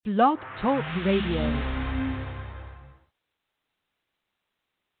Blog Talk Radio.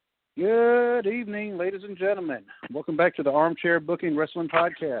 Good evening, ladies and gentlemen. Welcome back to the Armchair Booking Wrestling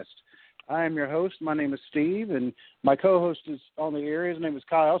Podcast. I am your host. My name is Steve, and my co-host is on the air. His name is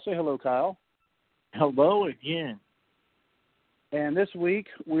Kyle. Say hello, Kyle. Hello again. And this week,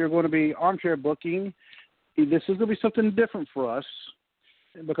 we are going to be armchair booking. This is going to be something different for us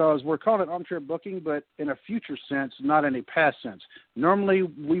because we're calling it armchair booking, but in a future sense, not in a past sense. Normally,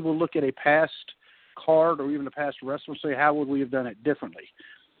 we will look at a past card or even a past wrestler and say, how would we have done it differently?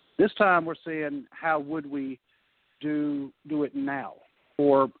 This time, we're saying, how would we do it now?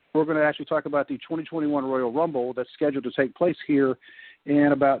 Or we're going to actually talk about the 2021 Royal Rumble that's scheduled to take place here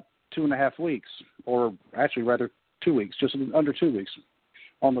in about 2.5 weeks, or actually rather 2 weeks, just under 2 weeks,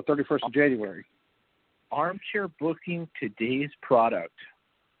 on the 31st of January. Armchair booking today's product.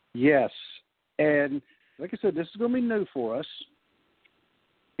 Yes. And like I said, this is going to be new for us.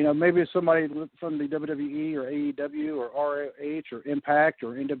 You know, maybe somebody from the WWE or AEW or ROH or Impact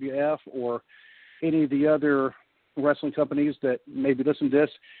or NWF or any of the other wrestling companies that maybe listen to this.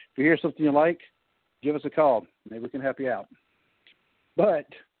 If you hear something you like, give us a call. Maybe we can help you out. But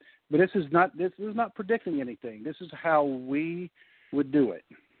this is not predicting anything. This is how we would do it.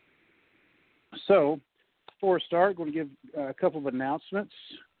 So, before we start, we're going to give a couple of announcements.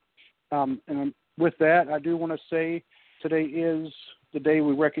 And with that, I do want to say today is the day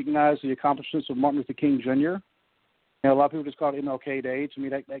we recognize the accomplishments of Martin Luther King Jr. You know, a lot of people just call it MLK Day. To me,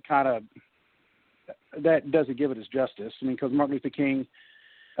 that doesn't give it its justice. I mean, because Martin Luther King,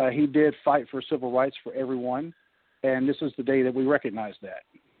 he did fight for civil rights for everyone, and this is the day that we recognize that.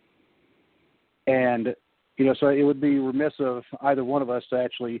 And, you know, so it would be remiss of either one of us to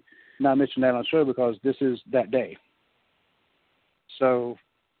actually not mention that on the show because this is that day. So,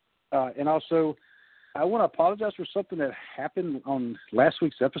 and also, I want to apologize for something that happened on last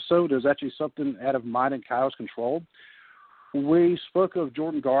week's episode. It was actually something out of mine and Kyle's control. We spoke of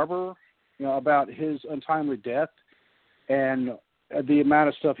Jordan Garber, you know, about his untimely death and the amount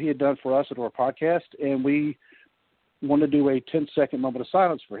of stuff he had done for us at our podcast, and we want to do a 10-second moment of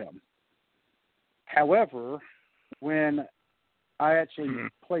silence for him. However, when I actually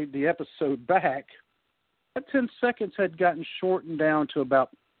played the episode back, that 10 seconds had gotten shortened down to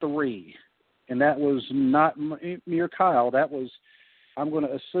about 3. And that was not me or Kyle. That was, I'm going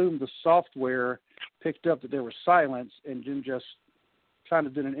to assume the software picked up that there was silence and then just kind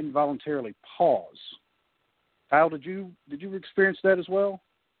of did an involuntarily pause. Kyle, did you experience that as well?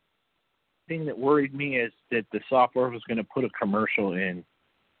 The thing that worried me is that the software was going to put a commercial in.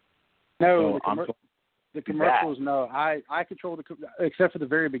 No, So the commercials, no. I control except for the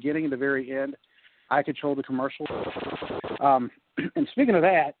very beginning and the very end, I control the commercials. And speaking of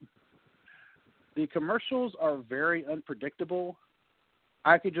that, the commercials are very unpredictable.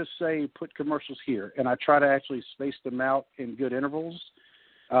 I could just say put commercials here, and I try to actually space them out in good intervals.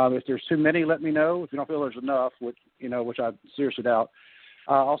 If there's too many, let me know. If you don't feel there's enough, which I seriously doubt,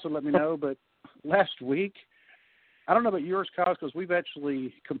 also let me know. But last week, I don't know about yours, Kyle, because we've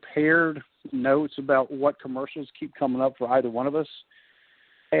actually compared notes about what commercials keep coming up for either one of us.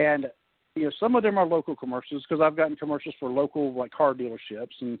 And, you know, some of them are local commercials because I've gotten commercials for local, like, car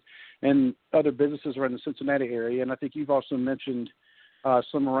dealerships and other businesses around the Cincinnati area. And I think you've also mentioned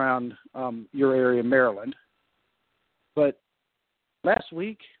some around your area, Maryland. But last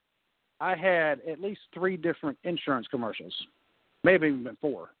week, I had at least 3 different insurance commercials, maybe even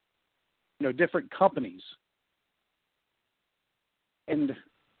 4, you know, different companies. And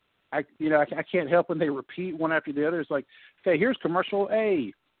I can't help when they repeat one after the other. It's like, okay, here's commercial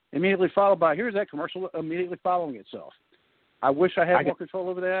A, immediately followed by, here's that commercial immediately following itself. I wish I had more control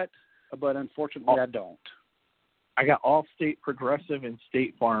over that, but unfortunately I don't. I got Allstate, Progressive, and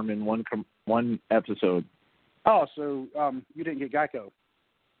State Farm in one episode. Oh, so you didn't get Geico?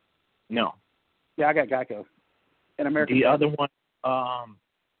 No. Yeah, I got Geico. And American. The other one,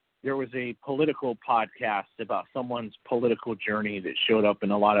 there was a political podcast about someone's political journey that showed up in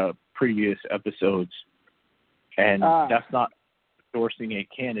a lot of previous episodes, and that's not endorsing a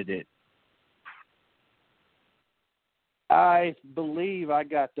candidate. I believe I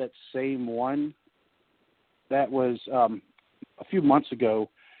got that same one. That was a few months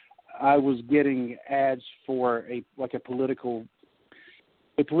ago. I was getting ads for a political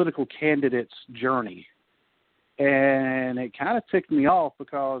candidate's journey, and it kind of ticked me off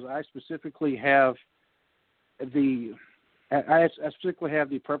because I specifically have the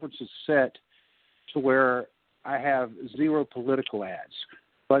preferences set to where I have 0 political ads.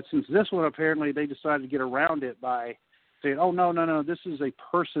 But since this one, apparently they decided to get around it by saying, oh, no, this is a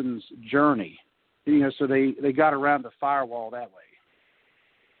person's journey. You know, so they got around the firewall that way.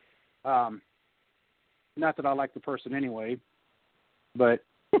 Not that I like the person anyway, but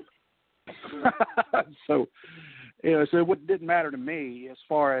so it didn't matter to me as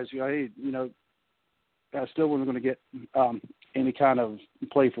far as I still wasn't going to get any kind of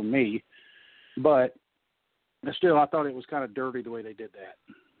play from me, but still I thought it was kind of dirty the way they did that.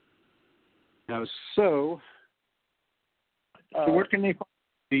 So where can they find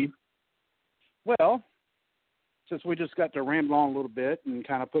Steve? Well, since we just got to ramble on a little bit and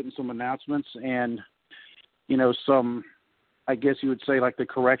kind of putting some announcements and, some, I guess you would say like the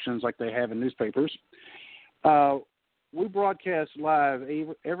corrections like they have in newspapers, we broadcast live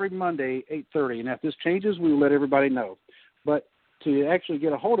every Monday, 8:30. And if this changes, we will let everybody know. But to actually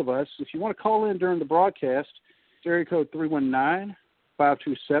get a hold of us, if you want to call in during the broadcast, it's area code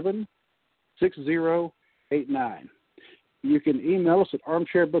 319-527-6089. You can email us at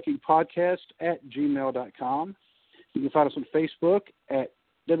armchairbookingpodcast@gmail.com. You can find us on Facebook at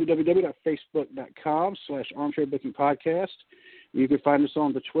www.facebook.com/armchairbookingpodcast. You can find us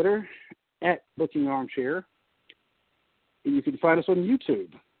on the Twitter at bookingarmchair. You can find us on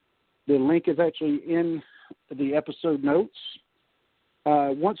YouTube. The link is actually in the episode notes.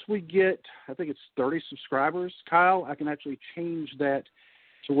 Once we get, I think it's 30 subscribers, Kyle, I can actually change that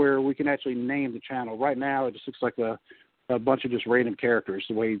to where we can actually name the channel. Right now, it just looks like a bunch of just random characters,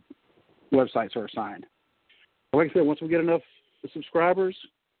 the way websites are assigned. Like I said, once we get enough subscribers,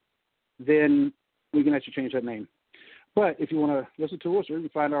 then we can actually change that name. But if you want to listen to us, or you can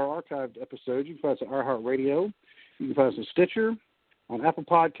find our archived episodes, you can find us at iHeartRadio. You can find us on Stitcher, on Apple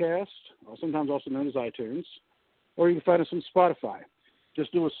Podcasts, or sometimes also known as iTunes, or you can find us on Spotify.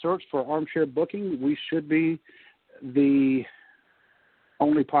 Just do a search for Armchair Booking. We should be the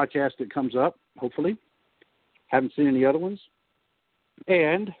only podcast that comes up, hopefully. Haven't seen any other ones.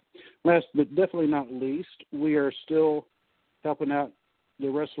 And last but definitely not least, we are still helping out the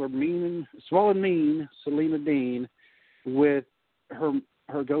wrestler Small and Mean, Selena Dean, with her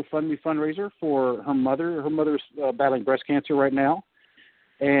GoFundMe fundraiser for her mother. Her mother's battling breast cancer right now.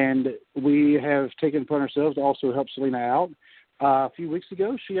 And we have taken upon ourselves to also help Selena out. A few weeks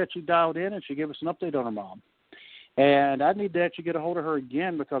ago, she actually dialed in and she gave us an update on her mom. And I need to actually get a hold of her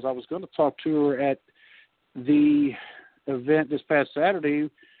again because I was going to talk to her at the event this past Saturday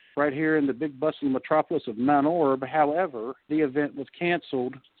right here in the big bustling metropolis of Mount Orb. However, the event was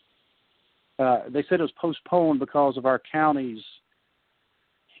canceled. They said it was postponed because of our county's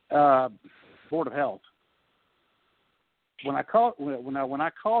Board of Health. When I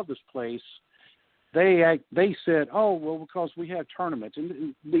called this place, they said, oh, well, because we have tournaments.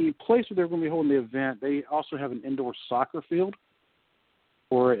 And the place where they're going to be holding the event, they also have an indoor soccer field,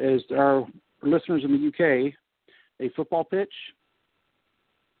 or as our listeners in the UK, a football pitch.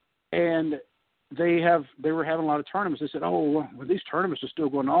 And they were having a lot of tournaments. They said, oh, well, these tournaments are still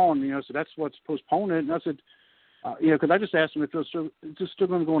going on, so that's what's postponing it. And I said, because I just asked them if it's still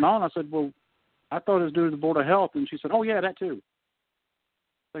going on. I said, well, I thought it was due to the Board of Health. And she said, oh, yeah, that too.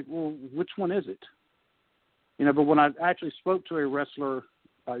 Like, well, which one is it? But when I actually spoke to a wrestler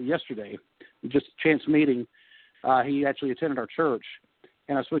yesterday, just a chance meeting, he actually attended our church,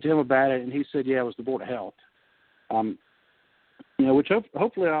 and I spoke to him about it, and he said, yeah, it was the Board of Health. Which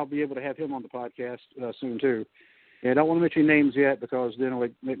hopefully I'll be able to have him on the podcast soon too. And I don't want to mention names yet because then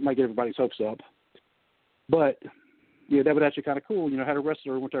it might get everybody's hopes up. But yeah, that would actually kind of cool. Had a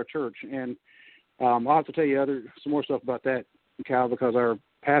wrestler went to our church, and I'll have to tell you some more stuff about that, Kyle, because our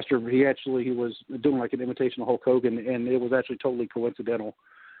pastor he was doing like an imitation of Hulk Hogan, and it was actually totally coincidental.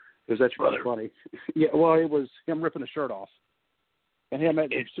 It was actually really funny. Yeah, well, it was him ripping the shirt off, and him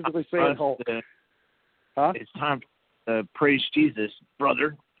specifically saying Hulk. It's time to praise Jesus,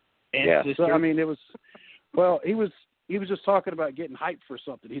 brother and sister. So, I mean, it was. Well, he was just talking about getting hyped for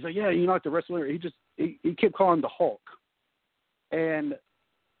something. He's like, yeah, like the wrestler. He kept calling him the Hulk, and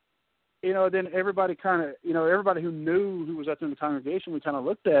then everybody kind of, everybody who knew who was out there in the congregation, we kind of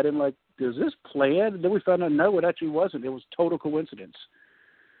looked at him like, is this planned? And then we found out, no, it actually wasn't. It was total coincidence.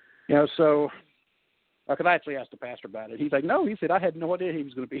 So I could actually ask the pastor about it. He's like, no, he said, I had no idea he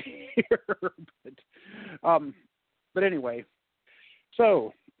was going to be here. But anyway,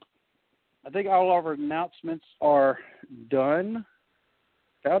 so I think all of our announcements are done.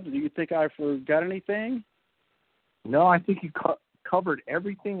 Cal, do you think I forgot anything? No, I think you covered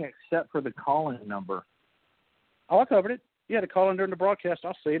everything except for the call-in number. Oh, I covered it. Yeah, to call in during the broadcast.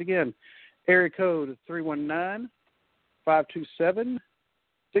 I'll say it again. Area code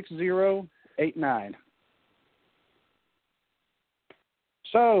 319-527-6089.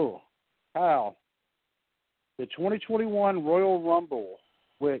 So, Kyle, the 2021 Royal Rumble,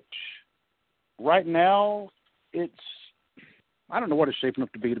 which right now I don't know what it's shaping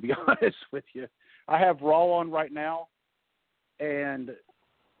up to be honest with you. I have Raw on right now, and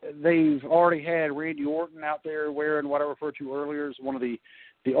they've already had Randy Orton out there wearing what I referred to earlier as one of the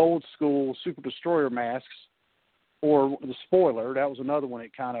old school Super Destroyer masks, or the Spoiler. That was another one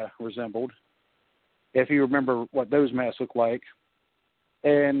it kind of resembled, if you remember what those masks look like.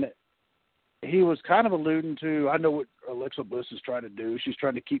 And he was kind of alluding to, I know what Alexa Bliss is trying to do. She's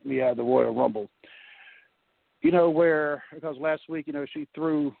trying to keep me out of the Royal Rumble. You know, because last week, she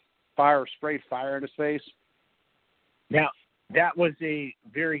sprayed fire in his face. Now, that was a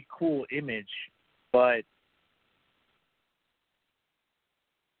very cool image, but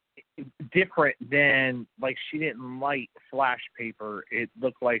different than, like, she didn't light flash paper. It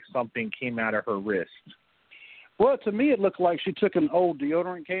looked like something came out of her wrist. Well, to me, it looked like she took an old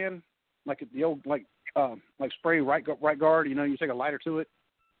deodorant can, like the old, like spray right guard. You take a lighter to it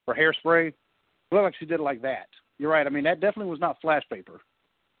for hairspray. It looked like she did it like that. You're right. I mean, that definitely was not flash paper.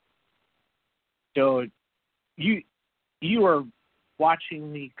 So, you are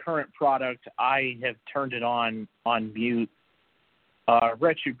watching the current product. I have turned it on mute.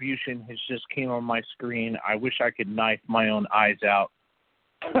 Retribution has just came on my screen. I wish I could knife my own eyes out.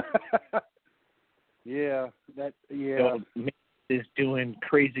 Yeah. So, is doing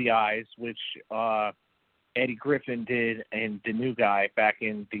Crazy Eyes, which Eddie Griffin did, and the new guy back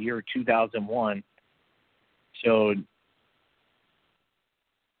in the year 2001. So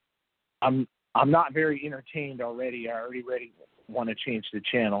I'm not very entertained already. I already want to change the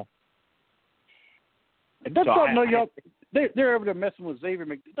channel. That's so something y'all. They're over there messing with Xavier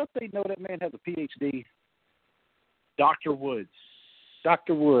McDonald. Don't they know that man has a PhD? Dr. Woods.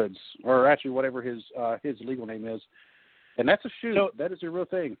 Dr. Woods, or actually whatever his legal name is. And that's a shoot. So, that is a real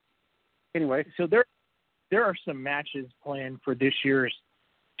thing. Anyway. So there are some matches planned for this year's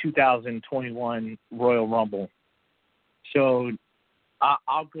 2021 Royal Rumble. So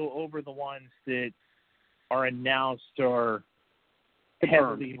I'll go over the ones that are announced or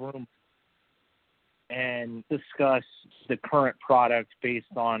heavily rumored and discuss the current product based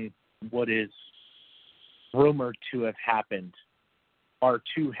on what is rumored to have happened or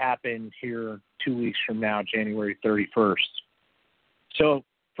to happen here 2 weeks from now, January 31st. So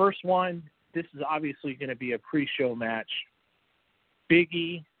first one, this is obviously going to be a pre-show match. Big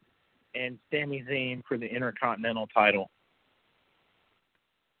E and Sami Zayn for the Intercontinental title.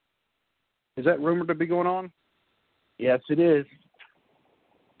 Is that rumored to be going on? Yes, it is.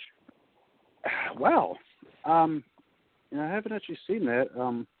 Wow. I haven't actually seen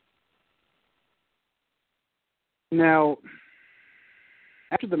that. Now,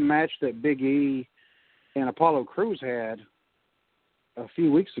 after the match that Big E and Apollo Crews had a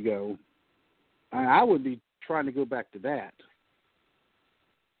few weeks ago, I would be trying to go back to that.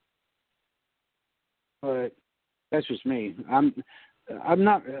 But that's just me. I'm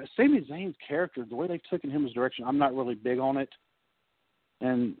not Sami Zayn's character, the way they've taken him as direction, I'm not really big on it.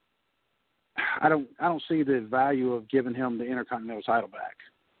 And I don't see the value of giving him the Intercontinental title back.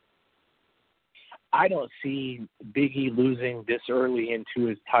 I don't see Big E losing this early into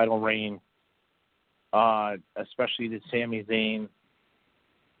his title reign, especially to Sami Zayn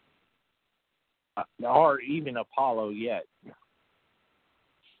or even Apollo yet.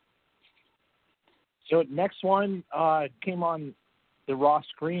 So next one came on the Raw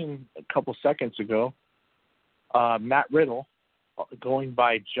screen a couple seconds ago. Matt Riddle, going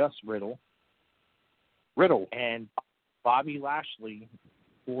by just Riddle, and Bobby Lashley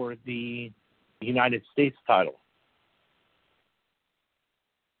for the United States title.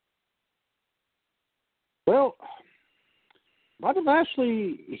 Well, Bobby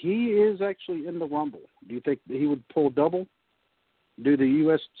Lashley, he is actually in the Rumble. Do you think that he would pull double, do the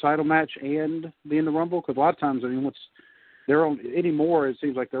U.S. title match and be in the Rumble? Because a lot of times, I mean, anymore, it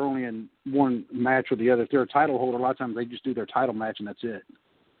seems like they're only in one match or the other. If they're a title holder, a lot of times they just do their title match and that's it.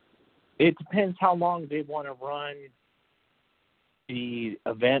 It depends how long they want to run the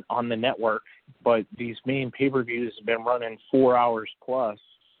event on the network, but these main pay-per-views have been running 4 hours plus.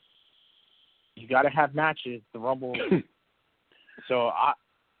 You got to have matches. The Rumble.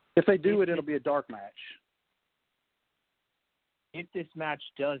 If they do it, it'll be a dark match. If this match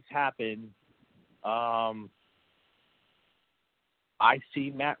does happen, I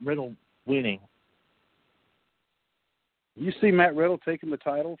see Matt Riddle winning. You see Matt Riddle taking the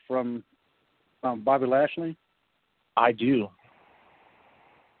title from Bobby Lashley? I do.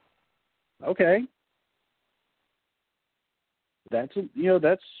 Okay. That's a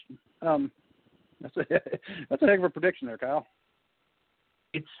heck of a prediction there, Kyle.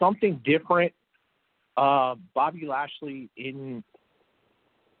 It's something different. Bobby Lashley in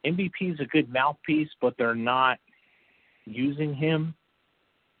MVP is a good mouthpiece, but they're not using him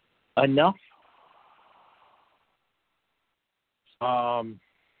enough.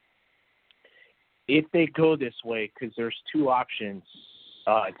 If they go this way, because there's two options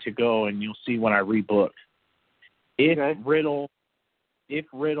to go, and you'll see when I rebook. If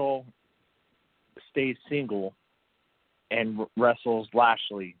Riddle stays single and wrestles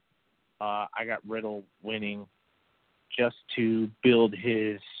Lashley, I got Riddle winning just to build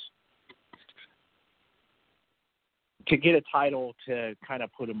to get a title to kind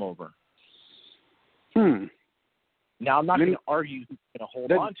of put him over. Now, I'm not going to argue who's going to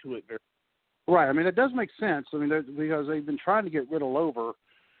hold on to it very. Right. I mean, it does make sense. I mean, because they've been trying to get Riddle over.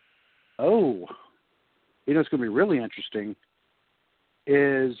 Oh, it's going to be really interesting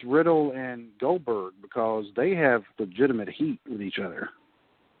is Riddle and Goldberg, because they have legitimate heat with each other.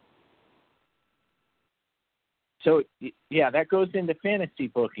 So, yeah, that goes into fantasy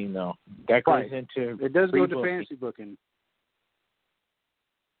booking, though. That goes into it does go into fantasy booking.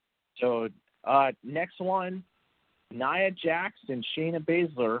 So, next one, Nia Jax and Shayna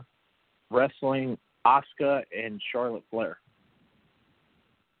Baszler wrestling Asuka and Charlotte Flair.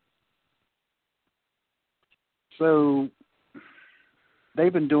 So,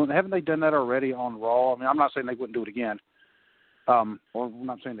 haven't they done that already on Raw? I mean, I'm not saying they wouldn't do it again. Or I'm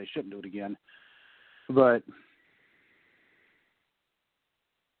not saying they shouldn't do it again. But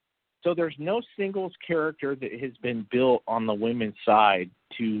so there's no singles character that has been built on the women's side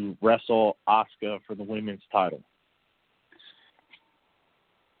to wrestle Asuka for the women's title.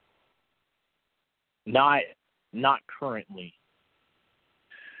 Not currently.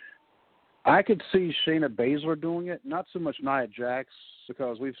 I could see Shayna Baszler doing it, not so much Nia Jax,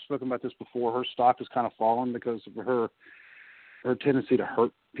 because we've spoken about this before. Her stock has kind of fallen because of her tendency to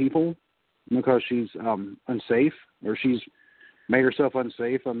hurt people because she's unsafe, or she's made herself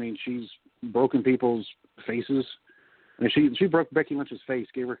unsafe. I mean, she's broken people's faces. I mean, she broke Becky Lynch's face,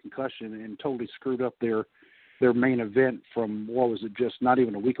 gave her a concussion, and totally screwed up their main event from, what was it, just not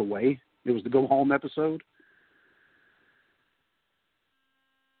even a week away? It was the Go Home episode.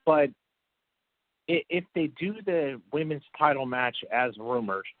 But if they do the women's title match as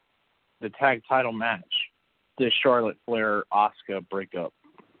rumored, the tag title match, the Charlotte Flair-Asuka breakup.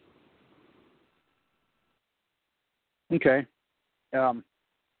 Okay. Nia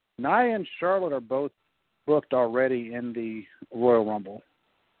and Charlotte are both booked already in the Royal Rumble.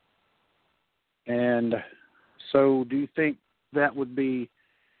 And so do you think that would be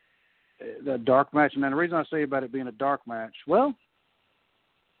the dark match? And then the reason I say about it being a dark match, well,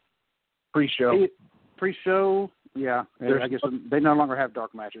 pre-show, yeah. I guess they no longer have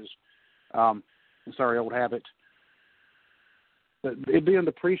dark matches. I'm sorry, old habit. But it'd be in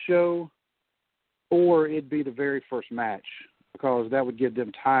the pre-show, or it'd be the very first match, because that would give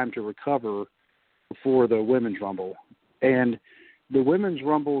them time to recover before the Women's Rumble. And the Women's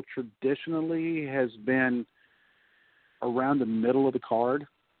Rumble traditionally has been around the middle of the card,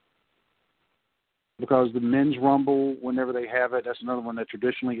 because the Men's Rumble, whenever they have it, that's another one that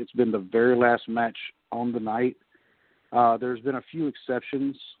traditionally it's been the very last match on the night. There's been a few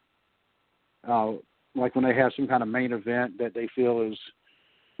exceptions, like when they have some kind of main event that they feel is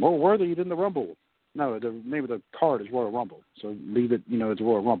more worthy than the Rumble. No, the name of the card is Royal Rumble, so leave it, it's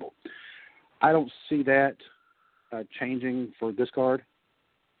Royal Rumble. I don't see that changing for this card.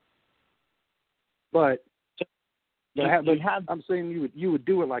 But I'm saying you would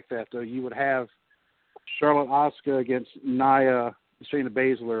do it like that, though. You would have Charlotte Asuka against Nia, Shayna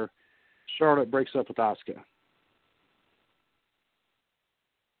Baszler. Charlotte breaks up with Asuka.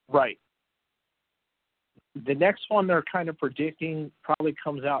 Right. The next one they're kind of predicting probably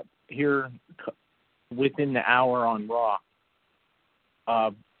comes out here within the hour on Raw.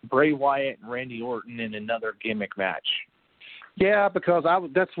 Bray Wyatt and Randy Orton in another gimmick match. Yeah, because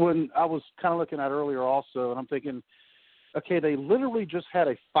that's when I was kind of looking at earlier also, and I'm thinking, okay, they literally just had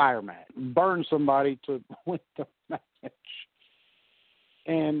a fire match, burn somebody to win the match,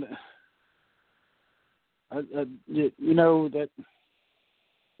 and that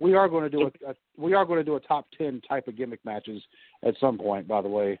we are going to do a top 10 type of gimmick matches at some point. By the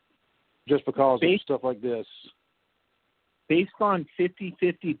way, just because of stuff like this. Based on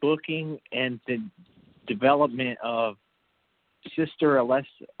 50-50 booking and the development of Sister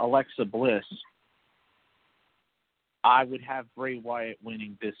Alexa Bliss, I would have Bray Wyatt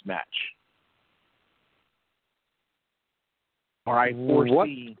winning this match. Or I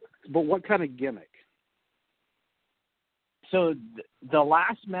foresee... But what kind of gimmick? So the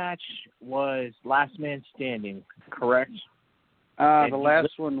last match was Last Man Standing, correct? The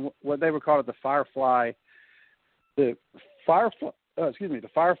last one, what they would call it, the Firefly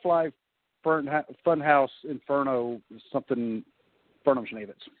Funhouse Inferno something Burnham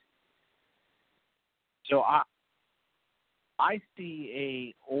Schneevitz. So I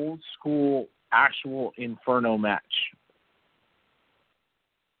see a old school actual Inferno match.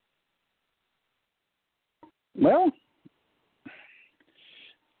 Well,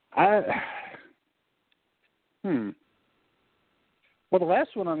 Well, the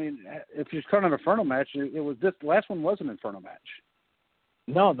last one, I mean, if you're calling an Inferno match, it was this. The last one was an Inferno match.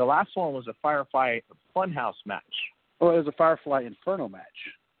 No, the last one was a Firefly Funhouse match. Well, it was a Firefly Inferno match.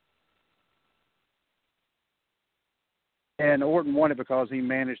 And Orton won it because he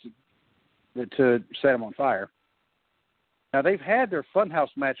managed to set him on fire. Now, they've had their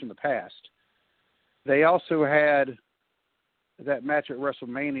Funhouse match in the past. They also had that match at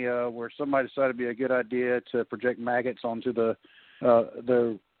Wrestlemania where somebody decided it'd be a good idea to project maggots onto the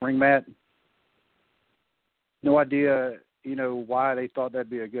ring mat. No idea, why they thought that'd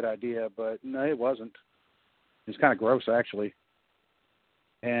be a good idea, but no, it wasn't. It's kind of gross, actually.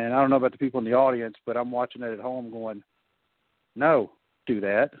 And I don't know about the people in the audience, but I'm watching it at home going, no, do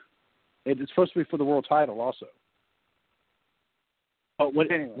that. It's supposed to be for the world title also. But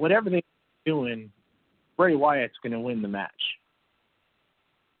whatever they're doing, Bray Wyatt's going to win the match.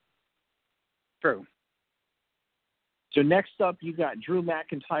 True. So next up, you got Drew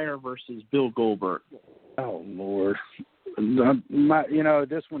McIntyre versus Bill Goldberg. Oh, Lord.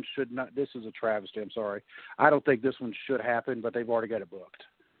 This one should not. This is a travesty. I'm sorry. I don't think this one should happen, but they've already got it booked.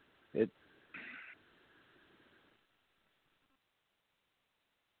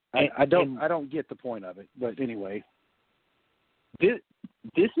 I don't get the point of it, but anyway. This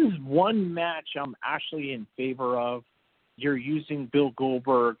is one match I'm actually in favor of. You're using Bill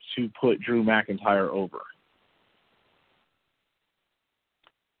Goldberg to put Drew McIntyre over.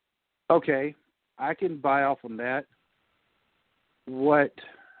 Okay, I can buy off on that.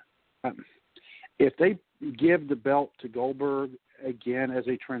 If they give the belt to Goldberg again as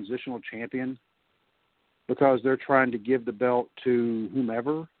a transitional champion because they're trying to give the belt to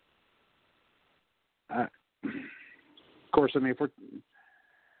whomever? Of course, I mean,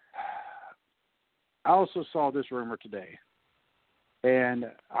 I also saw this rumor today, and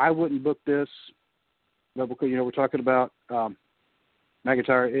I wouldn't book this, but because, we're talking about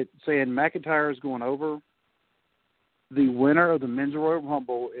McIntyre. It's saying McIntyre is going over. The winner of the Men's Royal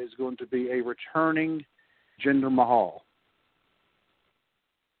Rumble is going to be a returning Jinder Mahal.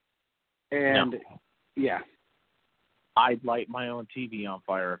 And, yeah. I'd light my own TV on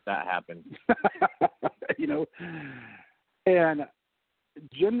fire if that happened. And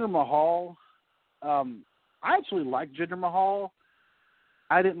Jinder Mahal, I actually like Jinder Mahal.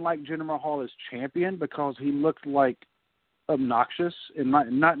 I didn't like Jinder Mahal as champion because he looked like obnoxious, and not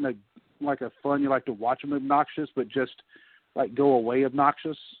in a fun, you like to watch him obnoxious, but just like go away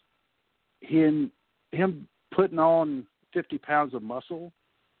obnoxious. Him putting on 50 pounds of muscle,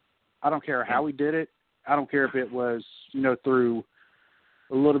 I don't care how he did it. I don't care if it was, through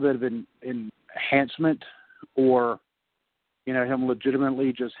a little bit of enhancement or, him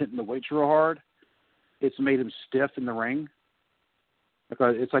legitimately just hitting the weights real hard. It's made him stiff in the ring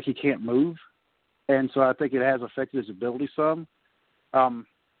because it's like he can't move. And so I think it has affected his ability some. I'm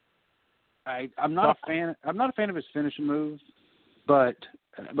not a fan. I'm not a fan of his finishing moves, but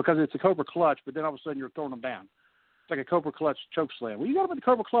because it's a Cobra Clutch. But then all of a sudden you're throwing him down. It's like a Cobra Clutch choke slam. Well, you got him in the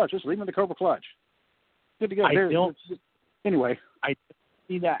Cobra Clutch. Just leave him in the Cobra Clutch. Good to go. Anyway, I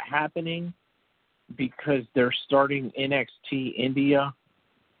see that happening because they're starting NXT India,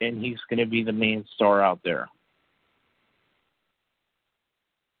 and he's going to be the main star out there.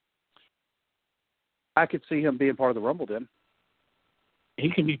 I could see him being part of the Rumble then. He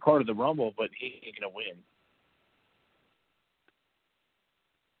can be part of the Rumble, but he ain't going to win.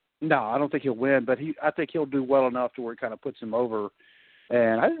 No, I don't think he'll win, but I think he'll do well enough to where it kind of puts him over.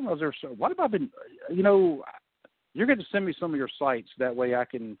 And I didn't know what have I been, you're going to send me some of your sites. That way I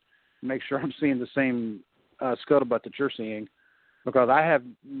can make sure I'm seeing the same scuttlebutt that you're seeing, because I have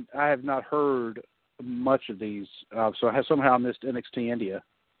not heard much of these. So I have somehow missed NXT India.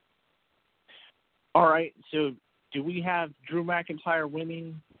 All right, so do we have Drew McIntyre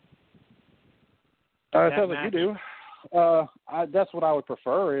winning? It sounds like you do. That's what I would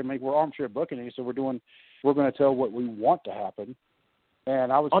prefer. I mean, we're armchair booking, so we're going to tell what we want to happen.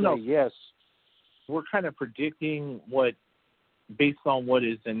 And I would say yes. We're kind of predicting based on what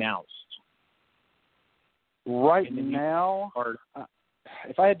is announced. Right now,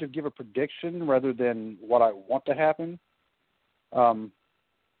 if I had to give a prediction rather than what I want to happen, I'll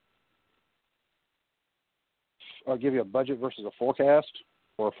give you a budget versus a forecast,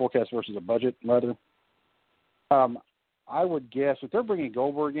 or a forecast versus a budget, rather. I would guess if they're bringing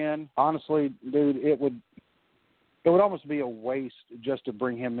Goldberg in, honestly, dude, it would almost be a waste just to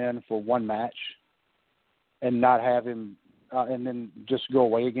bring him in for one match and not have him and then just go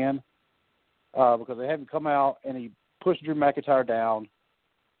away again because they had him come out and he pushed Drew McIntyre down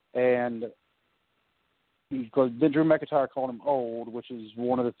and because then Drew McIntyre called him old, which is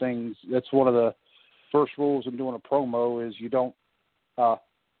one of the things. That's one of the first rules in doing a promo is you don't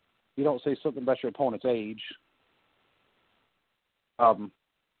say something about your opponent's age.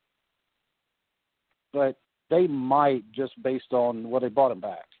 But they might just based on what they brought him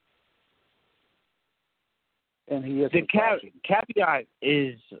back, and he is. The caveat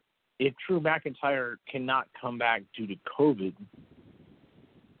is if Drew McIntyre cannot come back due to COVID.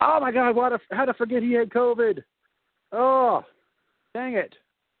 Oh, my God, how to forget he had COVID? Oh, dang it.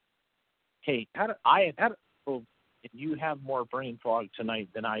 Hey, you have more brain fog tonight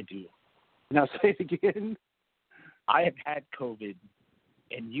than I do. Now say it again. I have had COVID,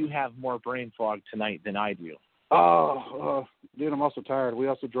 and you have more brain fog tonight than I do. Oh, dude, I'm also tired. We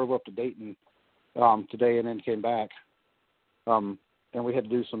also drove up to Dayton today and then came back. And we had to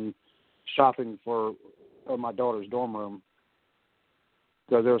do some shopping for my daughter's dorm room.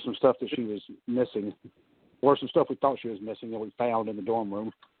 Because there was some stuff that she was missing, or some stuff we thought she was missing that we found in the dorm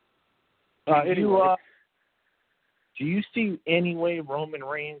room. Anyway. Do you see any way Roman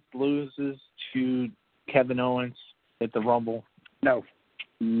Reigns loses to Kevin Owens at the Rumble? No,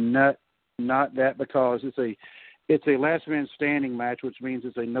 not that because it's a last man standing match, which means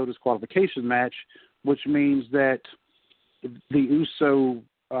it's a no disqualification match, which means that the Uso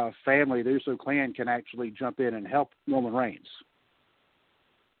family, the Uso clan, can actually jump in and help Roman Reigns.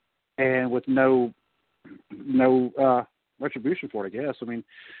 And with no retribution for it, I guess. I mean,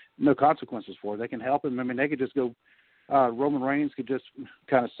 no consequences for it. They can help him. I mean, they could just go. Roman Reigns could just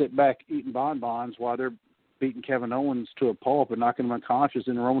kind of sit back eating bonbons while they're beating Kevin Owens to a pulp and knocking him unconscious,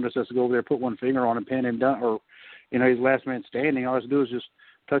 and Roman just has to go over there, put one finger on him, pin him down, or he's last man standing. All he has to do is just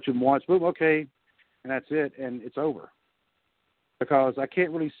touch him once, boom, okay, and that's it, and it's over. Because I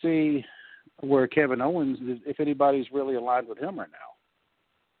can't really see where Kevin Owens, if anybody's really aligned with him right now.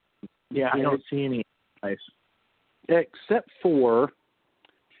 Yeah, I don't see any. Nice. Except for,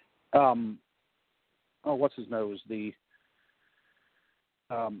 what's his nose? The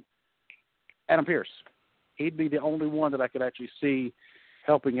Adam Pearce. He'd be the only one that I could actually see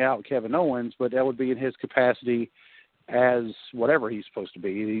helping out Kevin Owens, but that would be in his capacity as whatever he's supposed to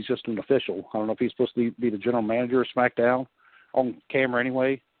be. He's just an official. I don't know if he's supposed to be the general manager of SmackDown on camera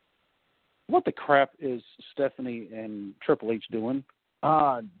anyway. What the crap is Stephanie and Triple H doing?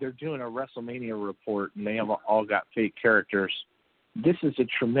 They're doing a WrestleMania report, and they have all got fake characters. This is a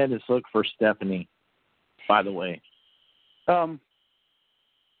tremendous look for Stephanie, by the way.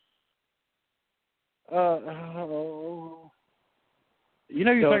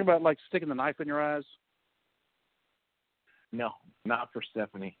 You're talking about like sticking the knife in your eyes? No, not for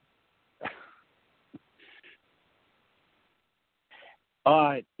Stephanie.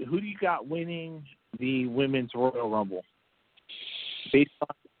 Who do you got winning the Women's Royal Rumble? Based on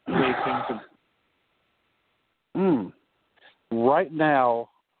the way things right now,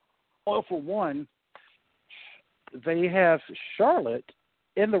 well, for one, they have Charlotte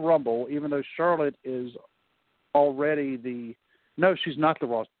in the Rumble, even though Charlotte is already no, she's not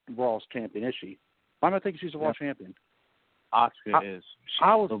the Raw's champion, is she? I'm not thinking she's a Raw champion. Asuka is.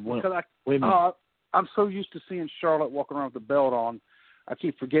 I'm so used to seeing Charlotte walking around with the belt on. I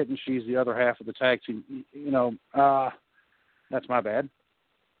keep forgetting she's the other half of the tag team. That's my bad.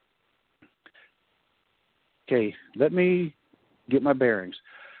 Okay, let me get my bearings.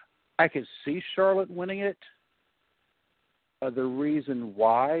 I could see Charlotte winning it. The reason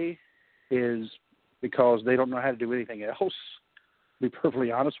why is because they don't know how to do anything else, to be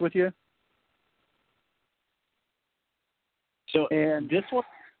perfectly honest with you. So and this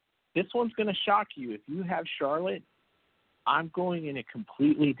one's going to shock you. If you have Charlotte, I'm going in a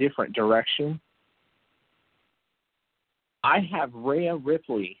completely different direction. I have Rhea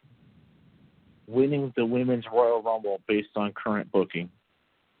Ripley winning the Women's Royal Rumble based on current booking.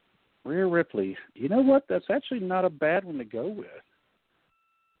 Rhea Ripley. You know what? That's actually not a bad one to go with.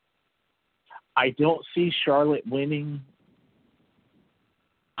 I don't see Charlotte winning.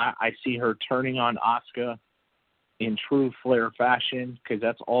 I see her turning on Asuka in true Flair fashion because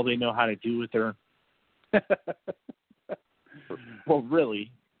that's all they know how to do with her. Well, really.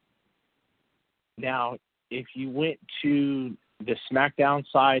 Now, if you went to the SmackDown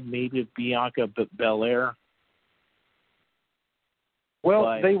side, maybe Bianca Belair.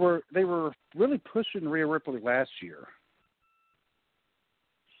 Well, they were really pushing Rhea Ripley last year,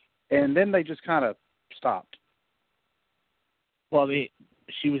 and then they just kind of stopped. Well,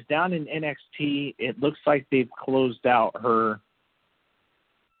 she was down in NXT. It looks like they've closed out her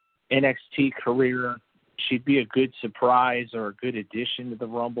NXT career. She'd be a good surprise or a good addition to the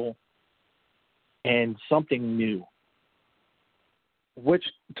Rumble, and something new. Which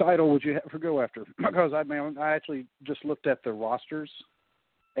title would you have her go after? Because I actually just looked at the rosters,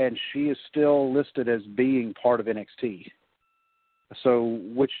 and she is still listed as being part of NXT. So,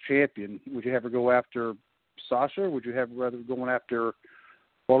 which champion would you have her go after? Sasha? Would you have her rather going after?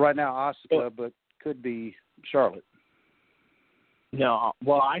 Well, right now Asuka, but could be Charlotte. No,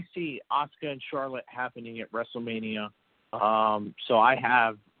 well, I see Asuka and Charlotte happening at WrestleMania. So I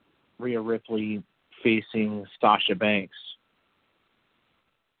have Rhea Ripley facing Sasha Banks.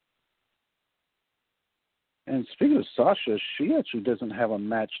 And speaking of Sasha, she actually doesn't have a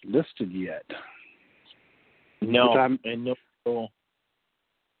match listed yet. No, and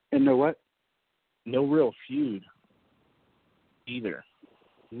no what? No real feud either.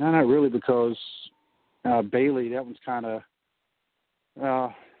 No, not really, because Bayley, that one's kind of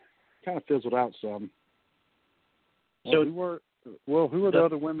fizzled out some. So who were the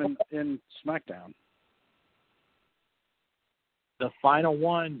other women in SmackDown? The final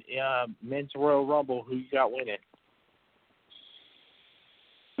one, Men's Royal Rumble, who you got winning?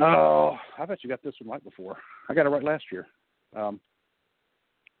 Oh, I bet you got this one right before. I got it right last year.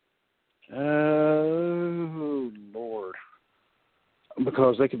 Oh, Lord.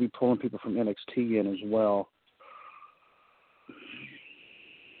 Because they could be pulling people from NXT in as well.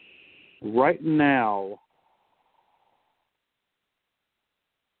 Right now,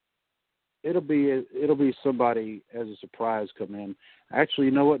 it'll be somebody as a surprise come in. Actually,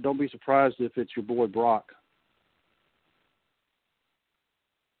 you know what? Don't be surprised if it's your boy Brock.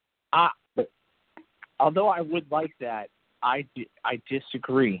 Although I would like that, I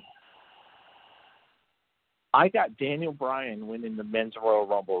disagree. I got Daniel Bryan winning the Men's Royal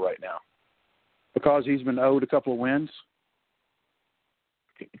Rumble right now. Because he's been owed a couple of wins?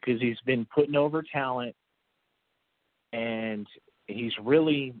 Because he's been putting over talent, and he's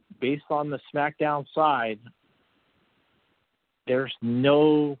really, based on the SmackDown side, there's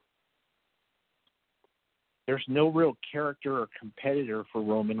no real character or competitor for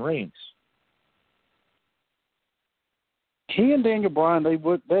Roman Reigns. He and Daniel Bryan,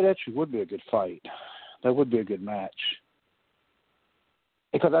 that actually would be a good fight. That would be a good match.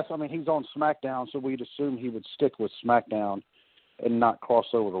 Because he's on SmackDown, so we'd assume he would stick with SmackDown and not cross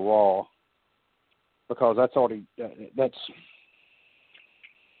over to Raw. Because that's already kind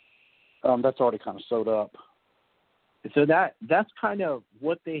of sewed up. So that's kind of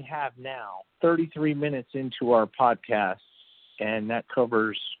what they have now. 33 minutes into our podcast, and that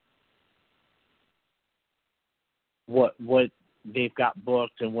covers what they've got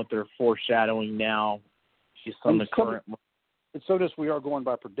booked and what they're foreshadowing now. Just on the current. And so does we are going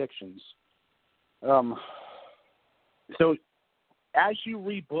by predictions. So as you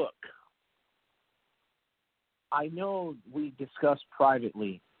rebook, I know we discussed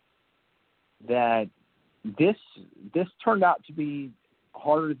privately that this turned out to be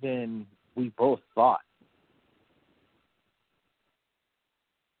harder than we both thought.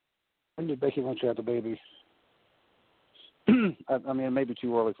 When did Becky Lynch have the baby? It may be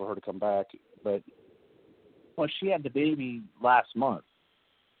too early for her to come back, but... Well, she had the baby last month.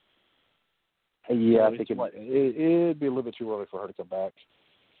 Yeah, I think it'd be a little bit too early for her to come back.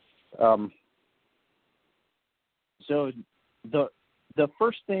 So the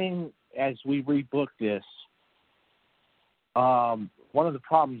first thing as we rebooked this, one of the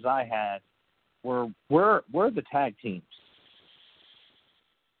problems I had were where are the tag teams?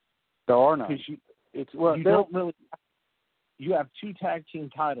 There are none. You have two tag team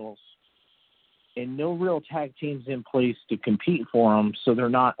titles and no real tag teams in place to compete for them, so they're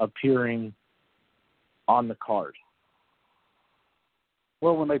not appearing on the card.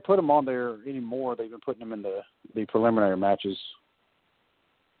 Well, when they put them on there anymore, they've been putting them in the preliminary matches.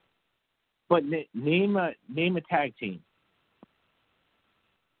 But name a tag team.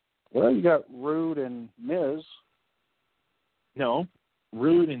 Well, you got Rude and Miz. No,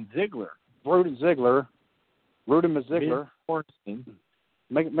 Rude and Ziggler. Rude and Miz Ziggler.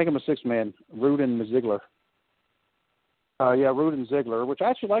 Make them a six-man. Rude and Miz Ziggler. Rude and Ziggler, which I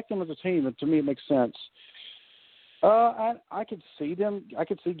actually like them as a team, and to me it makes sense. I could see them. I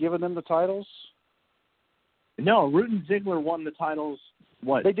could see giving them the titles. No, Rude and Ziggler won the titles.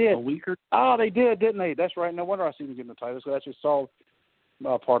 What? They did. A week or? Oh, they did, didn't they? That's right. No wonder I see them getting the titles. So I actually saw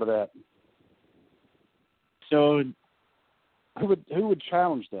part of that. So, who would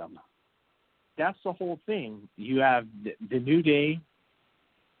challenge them? That's the whole thing. You have the New Day,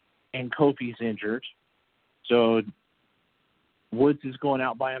 and Kofi's injured, so Woods is going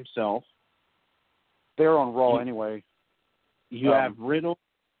out by himself. They're on Raw anyway. You have Riddle,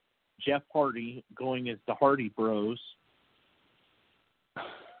 Jeff Hardy going as the Hardy Bros.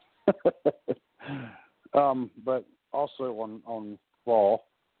 But also on Raw.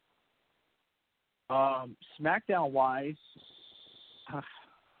 SmackDown-wise,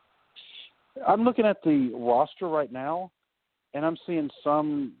 I'm looking at the roster right now, and I'm seeing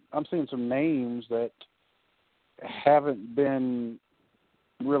some names that haven't been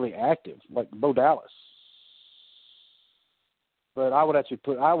really active, like Bo Dallas. But I would actually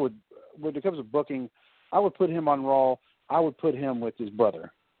when it comes to booking, I would put him on Raw. I would put him with his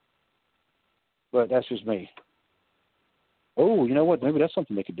brother. But that's just me. Oh, you know what? Maybe that's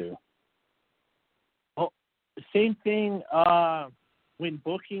something they could do. Well, same thing when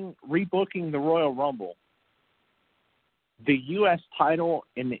rebooking the Royal Rumble. The U.S. title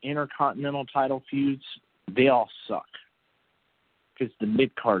and the Intercontinental title feuds, they all suck. Because the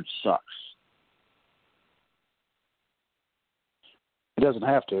mid-card sucks. It doesn't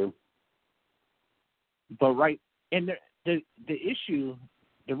have to. But and the issue,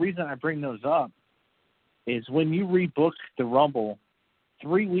 the reason I bring those up, is when you rebook the Rumble,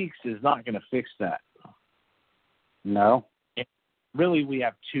 3 weeks is not going to fix that. No. And really, we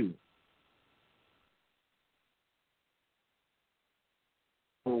have 2.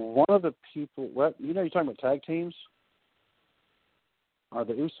 One of the people, you're talking about tag teams? Are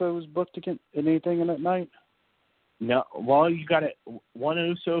the Usos booked in anything in that night? No. Well, you got one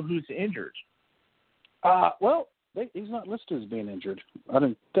Uso who's injured. He's not listed as being injured. I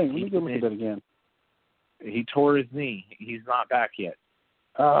didn't think. Let me go look at that again. He tore his knee. He's not back yet.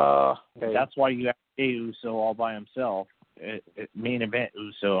 Okay. That's why you have a Uso all by himself. Main event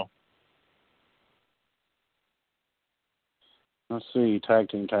Uso. Let's see. Tag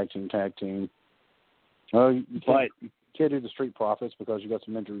team. Oh, you can't do the Street Profits because you got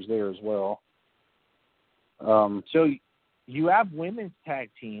some injuries there as well. So you have women's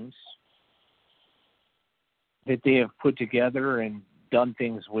tag teams that they have put together and done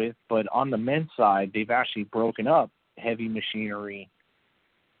things with, but on the men's side, they've actually broken up Heavy Machinery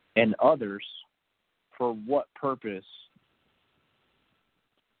and others. For what purpose?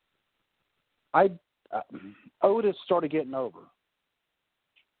 Otis started getting over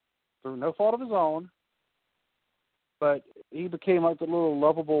through no fault of his own, but he became like the little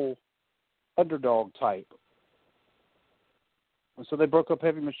lovable underdog type. And so they broke up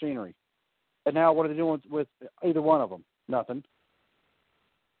Heavy Machinery. And now what are they doing with either one of them? Nothing.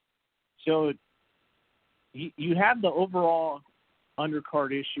 So you have the overall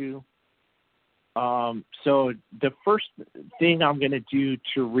undercard issue. So the first thing I'm going to do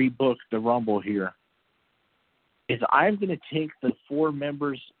to rebook the Rumble here is I'm going to take the 4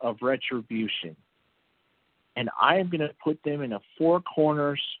 members of Retribution and I'm going to put them in a 4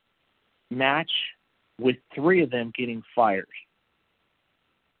 corners match with 3 of them getting fired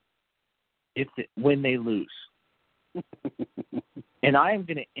when they lose. And I am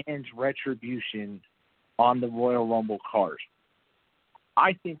going to end Retribution on the Royal Rumble card.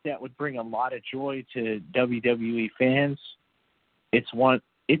 I think that would bring a lot of joy to WWE fans. It's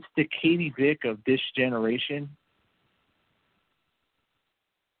the Katie Vick of this generation.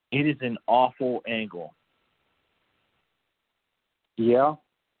 It is an awful angle. Yeah.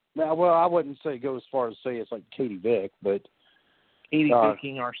 Now, well, I wouldn't say go as far as say it's like Katie Vick, but Katie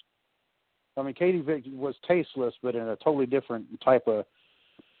Vicking our. I mean, Katie Vick was tasteless, but in a totally different type of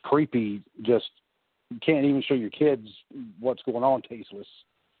creepy. Just you can't even show your kids what's going on. Tasteless.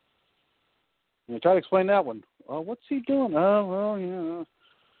 You try to explain that one. Oh, what's he doing? Oh, well,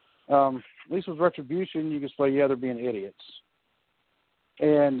 yeah. At least with Retribution, you can say, yeah, they're being idiots.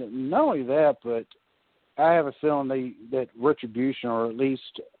 And not only that, but I have a feeling that Retribution, or at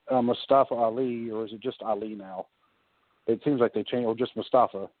least Mustafa Ali, or is it just Ali now? It seems like they changed, or just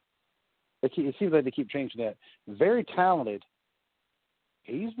Mustafa. It seems like they keep changing that. Very talented.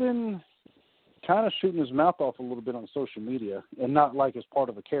 He's been kind of shooting his mouth off a little bit on social media, and not like as part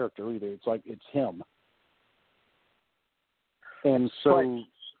of a character either. It's like it's him. And so,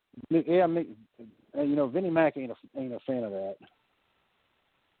 yeah, Vinnie Mac ain't a fan of that.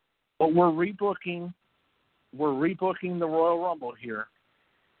 But we're rebooking the Royal Rumble here.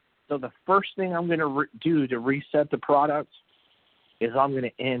 So the first thing I'm going to do to reset the product is I'm going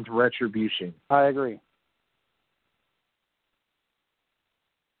to end Retribution. I agree.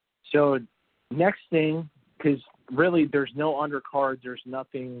 So next thing, because really there's no undercard, there's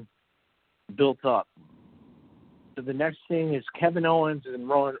nothing built up. So the next thing is Kevin Owens and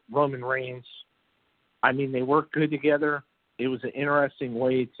Roman Reigns. I mean, they work good together. It was an interesting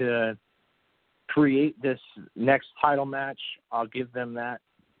way to create this next title match. I'll give them that.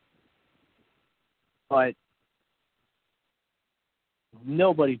 But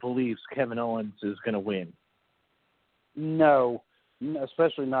nobody believes Kevin Owens is going to win. No,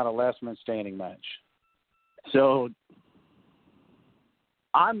 especially not a last man standing match. So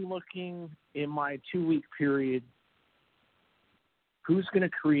I'm looking in my 2-week period, who's going to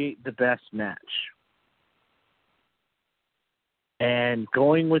create the best match? And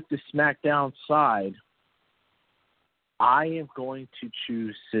going with the SmackDown side, I am going to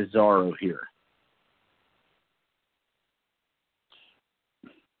choose Cesaro here.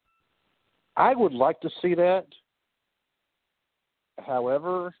 I would like to see that.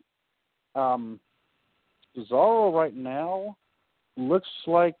 However, Cesaro right now looks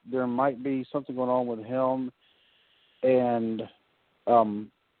like there might be something going on with him and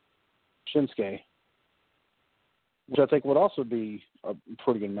Shinsuke, which I think would also be a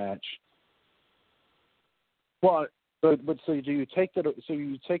pretty good match. Well, but so do you take that? So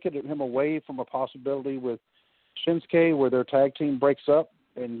you take him away from a possibility with Shinsuke where their tag team breaks up,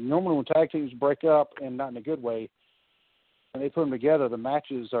 and normally when tag teams break up and not in a good way, and they put them together, the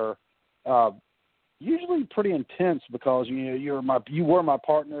matches are usually pretty intense because you were my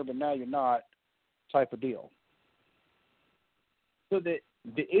partner, but now you're not, type of deal. So the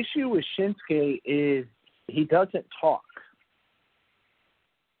issue with Shinsuke is he doesn't talk,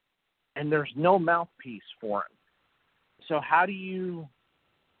 and there's no mouthpiece for him. So how do you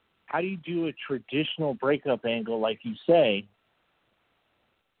do a traditional breakup angle, like you say,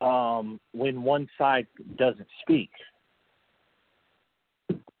 when one side doesn't speak?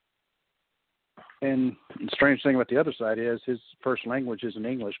 And the strange thing about the other side is his first language isn't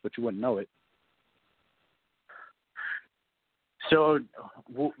English, but you wouldn't know it. So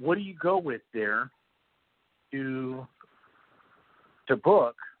what do you go with there to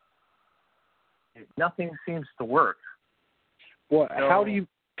book if nothing seems to work? Well, so,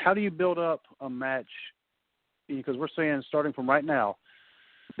 how do you build up a match? Because we're saying starting from right now,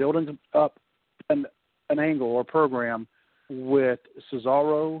 building up an angle or program with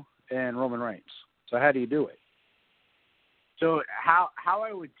Cesaro and Roman Reigns. So how do you do it? So how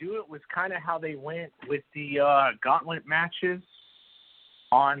I would do it was kind of how they went with the gauntlet matches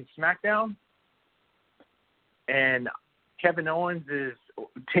on SmackDown. And Kevin Owens is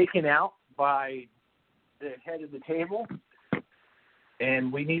taken out by the head of the table,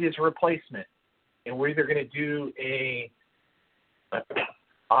 and we need his replacement. And we're either going to do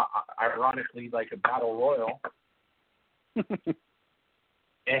ironically, like a battle royal,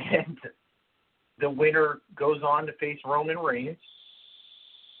 and the winner goes on to face Roman Reigns,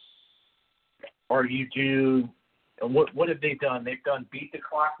 or you do, what have they done? They've done beat the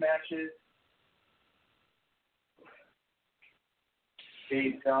clock matches.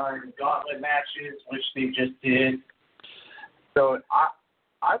 They've done gauntlet matches, which they just did. So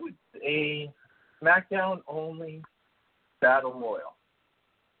I would say SmackDown only battle royal.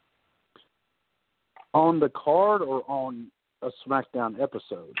 On the card or on a SmackDown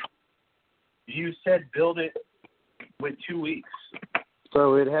episode? You said build it with 2 weeks.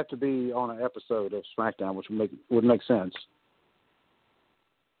 So it'd have to be on an episode of SmackDown, which would make sense.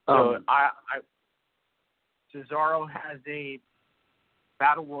 So Cesaro has a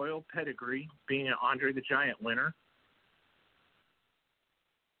Battle Royal pedigree, being an Andre the Giant winner.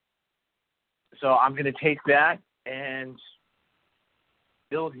 So I'm going to take that and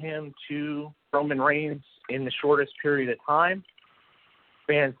build him to Roman Reigns in the shortest period of time.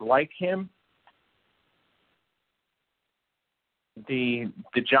 Fans like him. The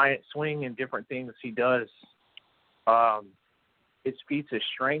giant swing and different things he does, his feats of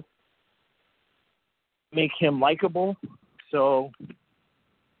strength make him likable. So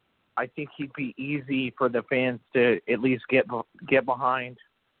I think he'd be easy for the fans to at least get behind.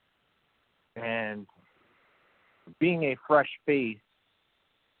 And being a fresh face,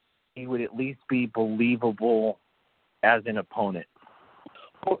 he would at least be believable as an opponent.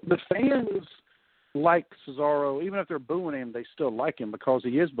 Well, the fans like Cesaro, even if they're booing him, they still like him because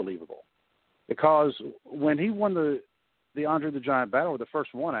he is believable. Because when he won the Andre the Giant battle, or the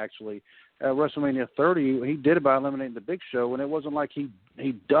first one actually, at WrestleMania 30, he did it by eliminating the Big Show, and it wasn't like he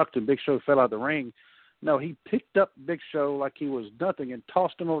ducked and Big Show fell out of the ring. No, he picked up Big Show like he was nothing and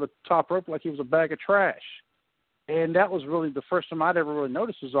tossed him over the top rope like he was a bag of trash. And that was really the first time I'd ever really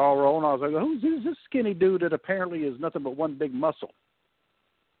noticed Cesaro, and I was like, who's this skinny dude that apparently is nothing but one big muscle?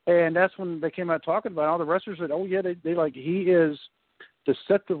 And that's when they came out talking about it. All the wrestlers said, oh, yeah, they like, he is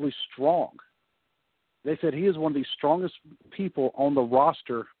deceptively strong. They said he is one of the strongest people on the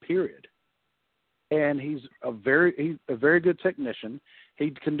roster, period. And he's a very good technician.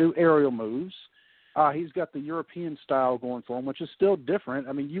 He can do aerial moves. He's got the European style going for him, which is still different.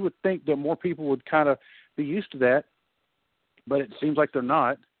 I mean, you would think that more people would kind of be used to that, but it seems like they're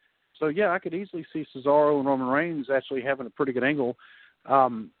not. So, yeah, I could easily see Cesaro and Roman Reigns actually having a pretty good angle.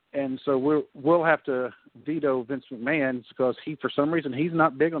 And so we'll have to veto Vince McMahon because for some reason, he's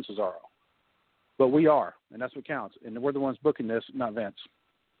not big on Cesaro. But we are, and that's what counts. And we're the ones booking this, not Vince.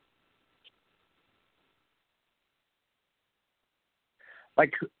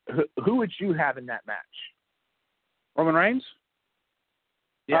 Like, who would you have in that match? Roman Reigns?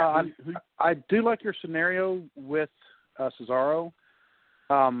 Yeah. I do like your scenario with Cesaro.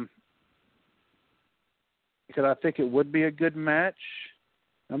 Because I think it would be a good match.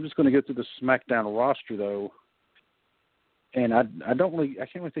 I'm just going to go through the SmackDown roster, though. And I can't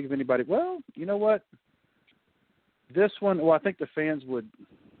really think of anybody. Well, you know what? This one, I think the fans would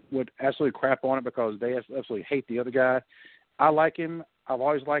absolutely crap on it because they absolutely hate the other guy. I like him. I've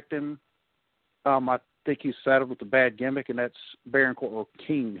always liked him. I think he's saddled with a bad gimmick, and that's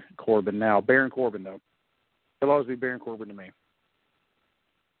King Corbin now. Baron Corbin, though. He'll always be Baron Corbin to me.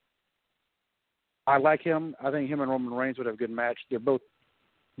 I like him. I think him and Roman Reigns would have a good match. They're both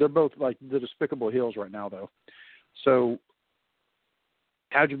like the despicable heels right now, though. So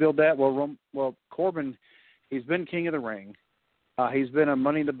how'd you build that? Well, Corbin, he's been King of the Ring. He's been a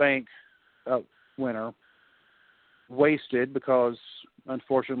Money in the Bank winner. Wasted because,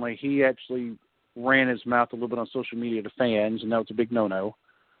 unfortunately, he actually ran his mouth a little bit on social media to fans, and that was a big no-no.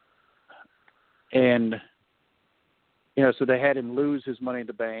 And, so they had him lose his Money in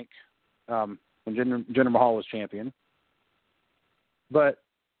the Bank when Jinder Mahal was champion. But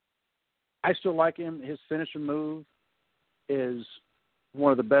I still like him. His finisher move is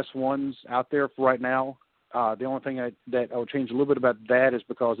one of the best ones out there for right now. The only thing that I would change a little bit about that is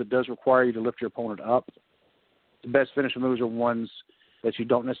because it does require you to lift your opponent up. The best finisher moves are ones that you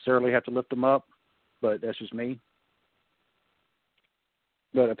don't necessarily have to lift them up, but that's just me.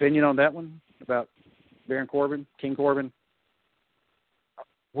 But opinion on that one about Baron Corbin, King Corbin?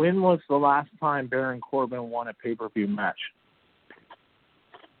 When was the last time Baron Corbin won a pay-per-view match?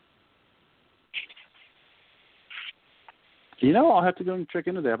 I'll have to go and check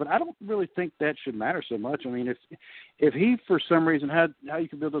into that, but I don't really think that should matter so much. I mean, if he, for some reason, how you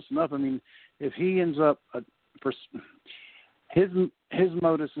can build this enough, I mean, if he ends up, his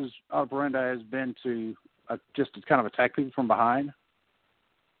modus operandi has been to just to kind of attack people from behind.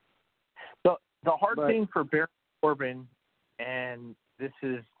 The hard thing for Baron Corbin, and this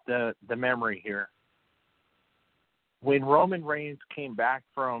is the memory here, when Roman Reigns came back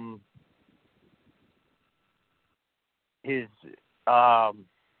from his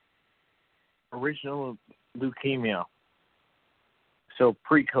original leukemia, so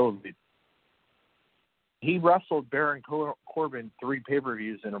pre-COVID, he wrestled Baron Corbin 3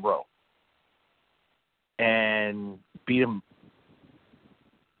 pay-per-views in a row and beat him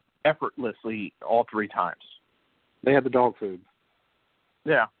effortlessly all 3 times. They had the dog food.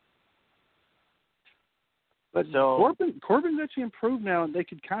 Yeah. But so, Corbin's actually improved now, and they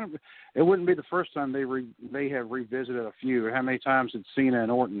could kind of. It wouldn't be the first time they have revisited a few. How many times did Cena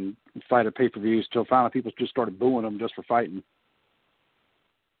and Orton fight at pay-per-views till finally people just started booing them just for fighting?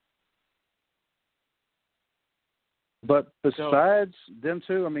 But besides them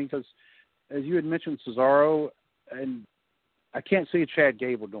two, I mean, because as you had mentioned, Cesaro, and I can't see Chad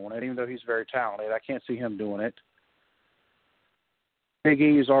Gable doing it, even though he's very talented. I can't see him doing it. Big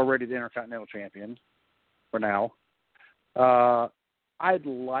E is already the Intercontinental Champion for now. I'd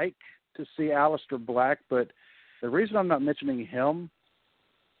like to see Aleister Black, but the reason I'm not mentioning him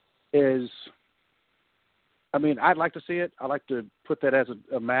is, I mean, I'd like to see it. I like to put that as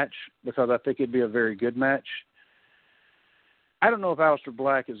a match because I think it'd be a very good match. I don't know if Aleister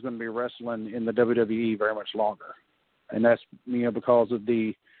Black is going to be wrestling in the WWE very much longer, and that's because of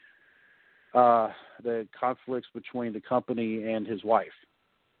the conflicts between the company and his wife.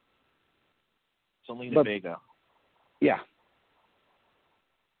 Selena Vega. Yeah.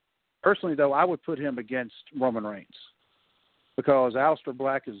 Personally, though, I would put him against Roman Reigns because Aleister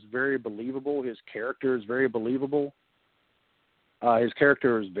Black is very believable. His character is very believable. His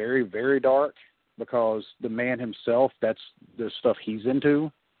character is very, very dark because the man himself, that's the stuff he's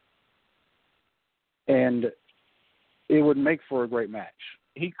into. And it would make for a great match.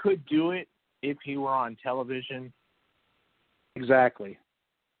 He could do it if he were on television. Exactly.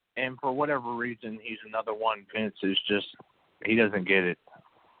 And for whatever reason, he's another one. Vince is just, he doesn't get it.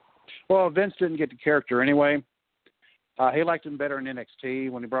 Well, Vince didn't get the character anyway. He liked him better in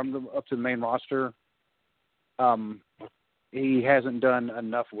NXT when he brought him up to the main roster. He hasn't done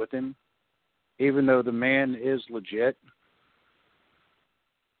enough with him, even though the man is legit.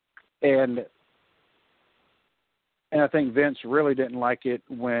 And And I think Vince really didn't like it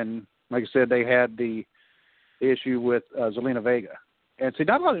when, like I said, they had the issue with Zelina Vega. And see,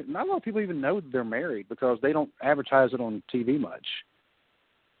 not a lot of people even know they're married because they don't advertise it on TV much.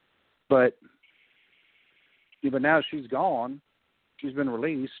 But now she's gone. She's been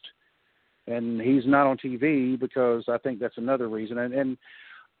released, and he's not on TV because I think that's another reason. And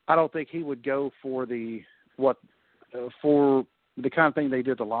I don't think he would go for for the kind of thing they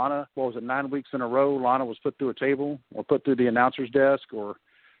did to Lana. What was it, 9 weeks in a row? Lana was put through a table or put through the announcer's desk, or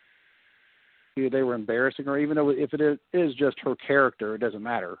they were embarrassing her. Even though if it is just her character, it doesn't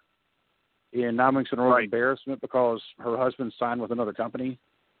matter. In 9 weeks in a row, right. Embarrassment because her husband signed with another company.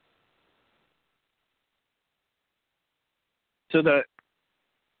 So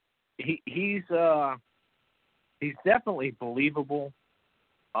he's definitely believable.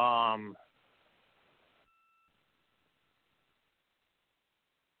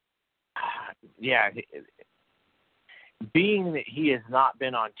 Yeah, being that he has not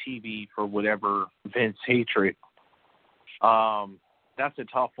been on TV for whatever Vince hatred, that's a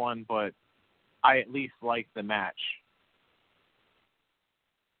tough one, but I at least like the match.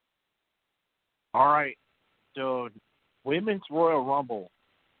 All right, so Women's Royal Rumble.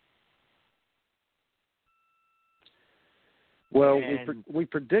 Well, we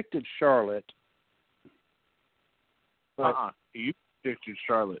predicted Charlotte. You predicted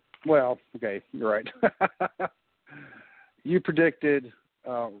Charlotte. Well, okay, you're right. You predicted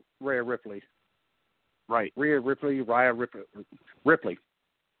Rhea Ripley. Right. Rhea Ripley.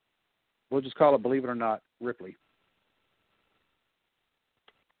 We'll just call it, believe it or not, Ripley.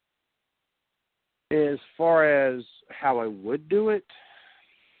 As far as how I would do it,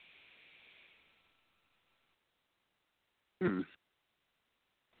 I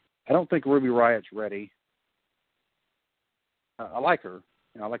don't think Ruby Riot's ready. I like her.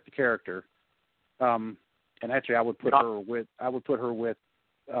 I like the character. And actually, I would put her with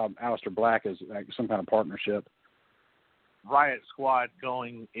Aleister Black as some kind of partnership. Riot Squad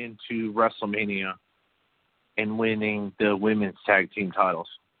going into WrestleMania and winning the women's tag team titles.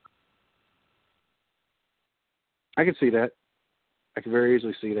 I can see that. I can very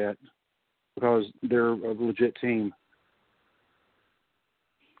easily see that because they're a legit team.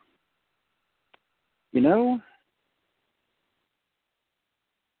 You know,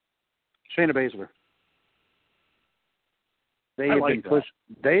 Shayna Baszler. They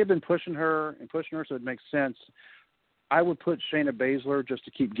have been pushing her, so it makes sense. I would put Shayna Baszler just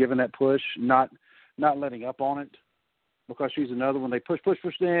to keep giving that push, not letting up on it, because she's another one. They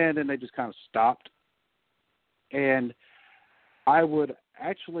pushed in, and they just kind of stopped. And I would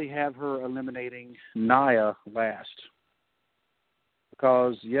actually have her eliminating Nia last,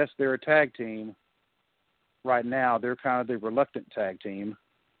 because yes, they're a tag team. Right now, they're kind of the reluctant tag team.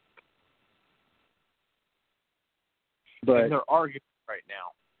 But and they're arguing right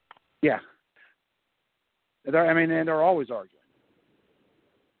now. Yeah. And they're always arguing.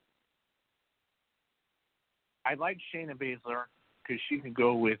 I like Shayna Baszler because she can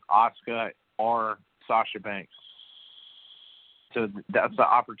go with Asuka or Sasha Banks. So that's the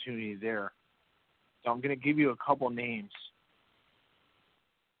opportunity there. So I'm going to give you a couple names.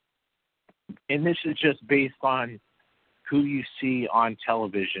 And this is just based on who you see on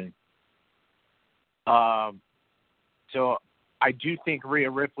television. So I do think Rhea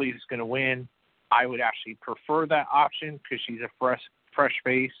Ripley is going to win. I would actually prefer that option because she's a fresh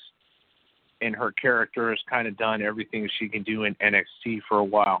face, and her character has kind of done everything she can do in NXT for a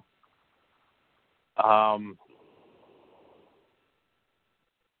while.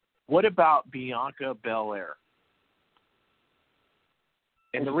 What about Bianca Belair?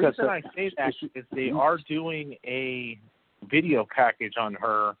 And the reason I say that is they are doing a video package on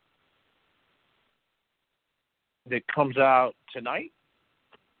her that comes out tonight.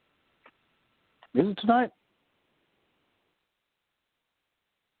 Is it tonight?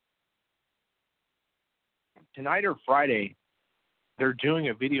 Tonight or Friday, they're doing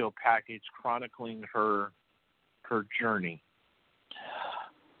a video package chronicling her journey.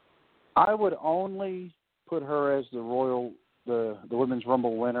 I would only put her as the Women's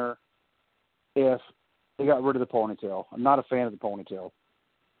Rumble winner if they got rid of the ponytail. I'm not a fan of the ponytail.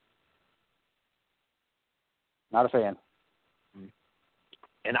 Not a fan.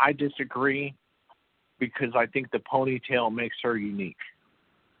 And I disagree because I think the ponytail makes her unique.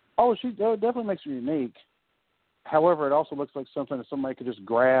 Oh, she definitely makes her unique. However, it also looks like something that somebody could just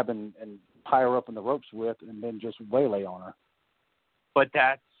grab and tie her up in the ropes with and then just waylay on her. But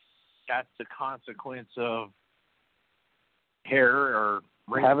that's the consequence of hair or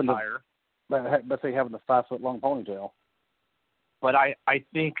ring attire. But they having the 5-foot long ponytail. But I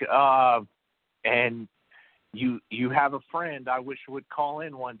think and you have a friend I wish would call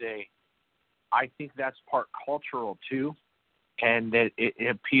in one day. I think that's part cultural too, and that it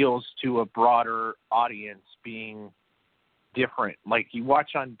appeals to a broader audience being different. Like you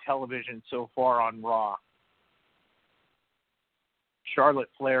watch on television so far on Raw, Charlotte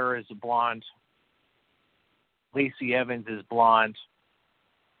Flair is a blonde, Lacey Evans is blonde,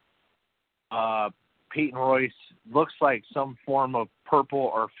 Peyton Royce looks like some form of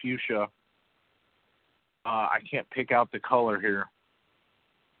purple or fuchsia. I can't pick out the color here.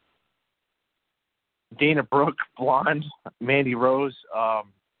 Dana Brooke, blonde. Mandy Rose,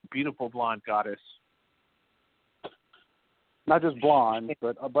 beautiful blonde goddess. Not just blonde,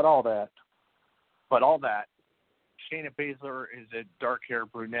 but all that. But all that. Shayna Baszler is a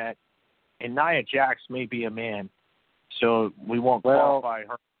dark-haired brunette, and Nia Jax may be a man, so we won't qualify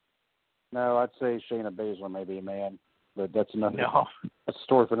her. No, I'd say Shayna Baszler may be a man, but that's another. No. That's a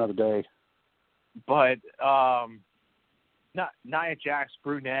story for another day. But Nia Jax,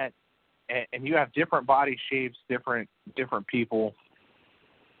 brunette, and you have different body shapes, different people,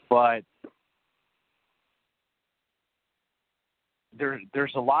 but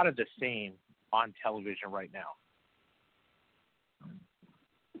there's a lot of the same on television right now.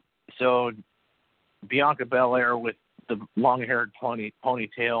 So Bianca Belair with the long-haired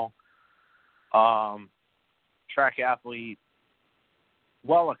ponytail, track athlete,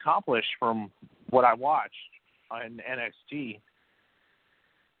 well accomplished from what I watched on NXT.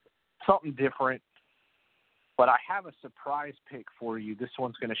 Something different, but I have a surprise pick for you. This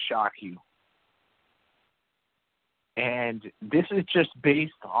one's going to shock you. And this is just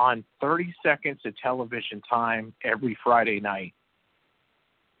based on 30 seconds of television time every Friday night.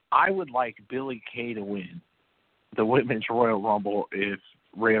 I would like Billie Kay to win the Women's Royal Rumble if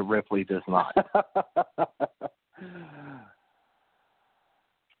Rhea Ripley does not.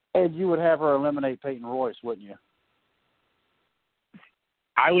 And you would have her eliminate Peyton Royce, wouldn't you?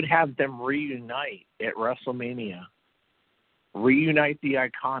 I would have them reunite at WrestleMania. Reunite the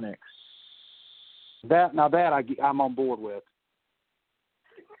Iconics. That I'm on board with.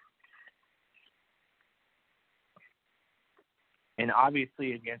 And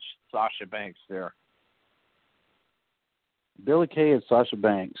obviously against Sasha Banks there. Billie Kay and Sasha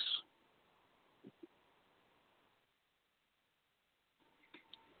Banks.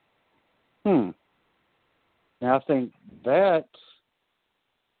 Now I think that'd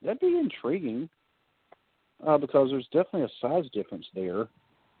be intriguing because there's definitely a size difference there.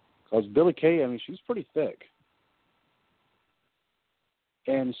 Because Billie Kay, I mean, she's pretty thick.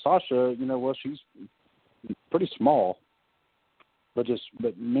 And Sasha, she's pretty small, but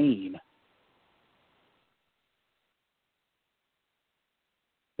mean.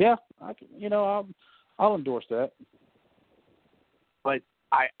 Yeah, I'll endorse that. But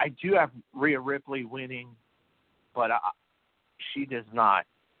I do have Rhea Ripley winning, but she does not.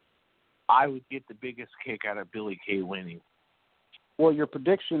 I would get the biggest kick out of Billie Kay winning. Well, your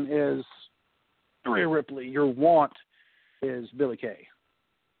prediction is Rhea Ripley. Your want is Billie Kay.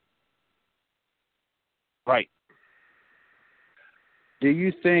 Right. Do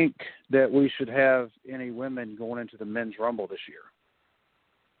you think that we should have any women going into the Men's Rumble this year?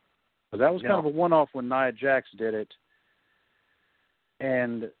 Because that was kind of a one-off when Nia Jax did it.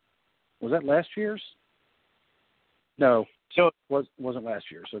 And was that last year's? No. So it wasn't last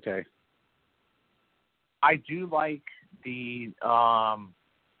year's. Okay. I do like the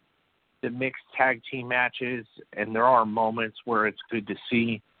mixed tag team matches, and there are moments where it's good to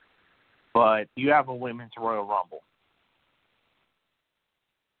see. But you have a Women's Royal Rumble.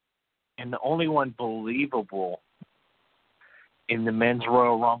 And the only one believable in the Men's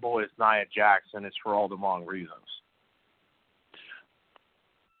Royal Rumble is Nia Jax, and it's for all the wrong reasons.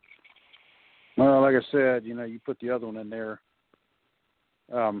 Well, like I said, you put the other one in there.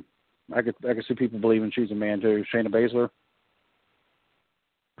 I could see people believing she's a man too. Shayna Baszler.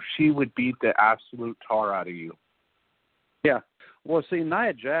 She would beat the absolute tar out of you. Yeah. Well, see,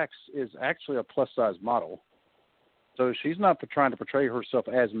 Nia Jax is actually a plus-size model. So she's not trying to portray herself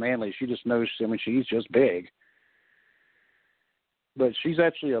as manly. She just knows, she's just big. But she's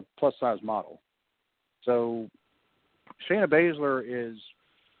actually a plus-size model. So Shayna Baszler is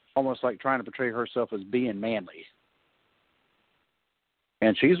almost like trying to portray herself as being manly.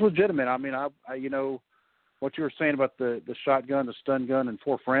 And she's legitimate. I mean, I what you were saying about the shotgun, the stun gun, and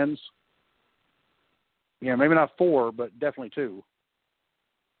 4 friends. Maybe not 4, but definitely 2.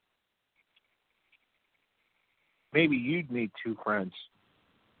 Maybe you'd need 2 friends.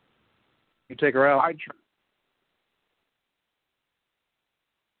 You take her out?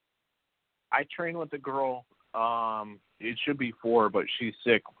 I train with a girl. It should be 4, but she's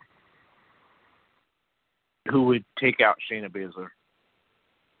sick. who would take out Shayna Baszler.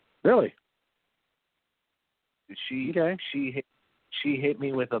 Really? She hit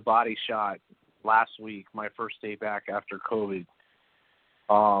me with a body shot last week, my first day back after COVID.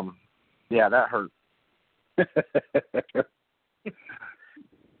 Yeah, that hurt.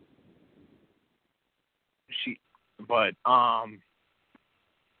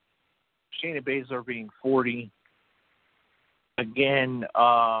 Shayna Baszler being 40 again,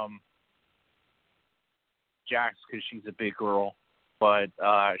 Jax because she's a big girl, but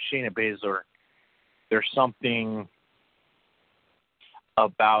Shayna Baszler, there's something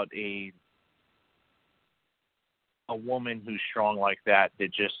about a woman who's strong like that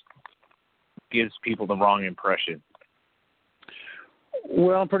just gives people the wrong impression.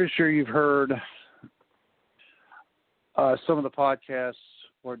 Well, I'm pretty sure you've heard some of the podcasts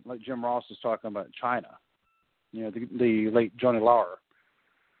where, like Jim Ross is talking about China, the late Johnny Laurer,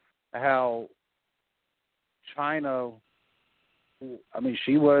 how China,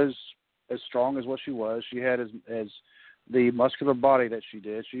 she was as strong as what she was. She had as the muscular body that she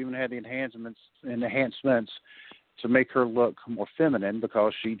did. She even had the enhancements to make her look more feminine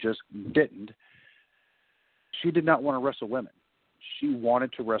because she just didn't. She did not want to wrestle women. She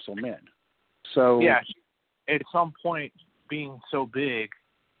wanted to wrestle men. So yeah, at some point being so big,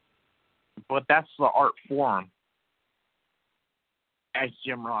 but that's the art form. As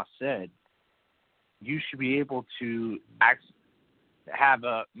Jim Ross said, you should be able to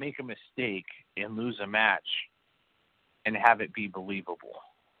make a mistake and lose a match and have it be believable.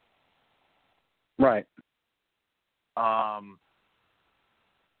 Right. Shayna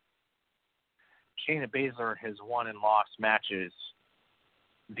Baszler has won and lost matches.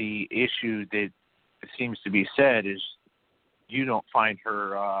 The issue that seems to be said is you don't find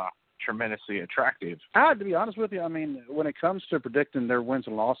her tremendously attractive. To be honest with you, when it comes to predicting their wins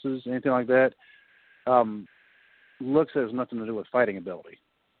and losses, anything like that, looks has nothing to do with fighting ability.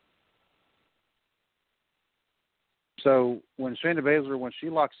 So when Shayna Baszler, when she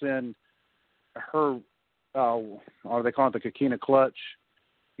locks in her, or they call it the Kikina clutch,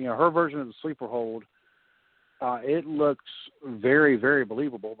 her version of the sleeper hold, it looks very, very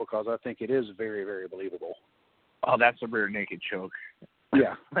believable because I think it is very, very believable. Oh, that's a rear naked choke.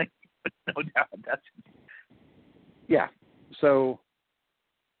 Yeah. No doubt. Yeah. So,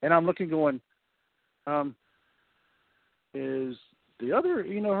 and I'm looking going, is the other,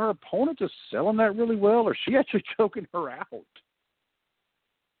 her opponent just selling that really well, or is she actually choking her out?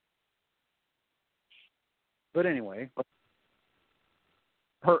 But anyway.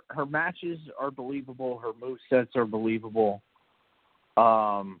 Her matches are believable. Her movesets are believable.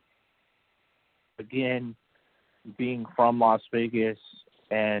 Again, being from Las Vegas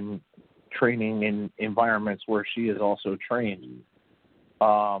and training in environments where she is also trained, they're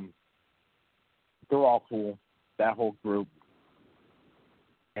all cool, that whole group.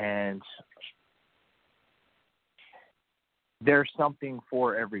 And there's something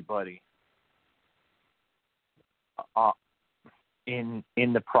for everybody in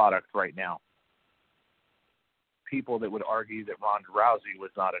the product right now. People that would argue that Ronda Rousey was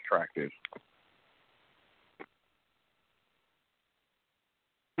not attractive.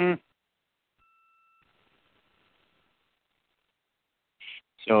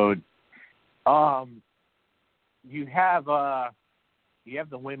 So, you have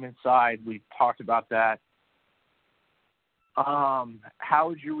the women's side. We talked about that. How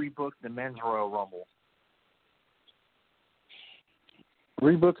would you rebook the men's Royal Rumble?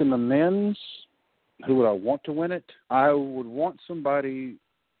 Rebooking the men's, who would I want to win it? I would want somebody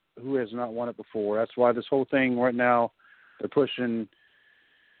who has not won it before. That's why this whole thing right now, they're pushing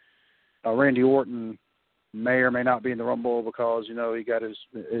Randy Orton may or may not be in the Rumble because, he got his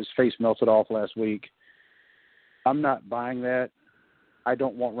face melted off last week. I'm not buying that. I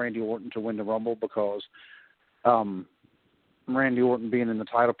don't want Randy Orton to win the Rumble because Randy Orton being in the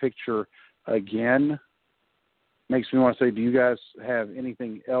title picture again makes me want to say, do you guys have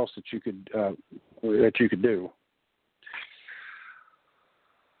anything else that you could do?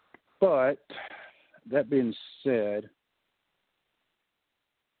 But that being said,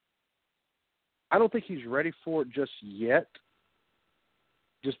 I don't think he's ready for it just yet,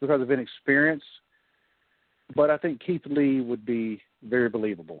 just because of inexperience. But I think Keith Lee would be very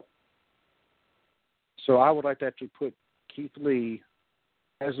believable. So I would like to actually put Keith Lee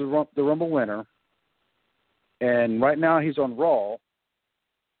as the Rumble winner. And right now he's on Raw.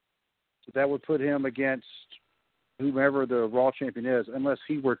 So that would put him against whomever the Raw champion is, unless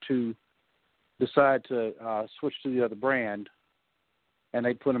he were to decide to switch to the other brand, and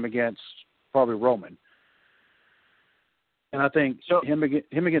they'd put him against probably Roman. And I think him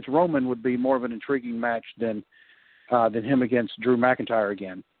against Roman would be more of an intriguing match than him against Drew McIntyre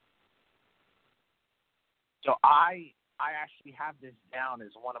again. So I actually have this down as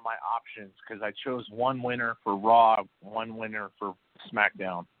one of my options because I chose one winner for Raw, one winner for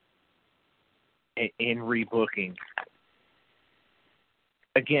SmackDown in rebooking.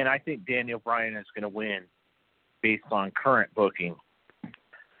 Again, I think Daniel Bryan is going to win based on current booking.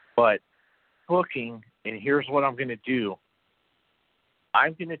 But booking, and here's what I'm going to do.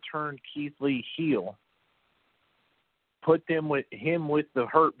 I'm going to turn Keith Lee heel, put him with the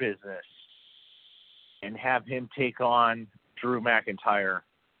Hurt Business, and have him take on Drew McIntyre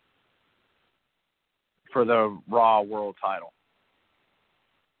for the Raw World title.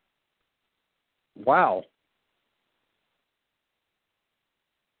 Wow.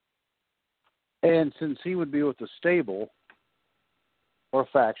 And since he would be with the stable or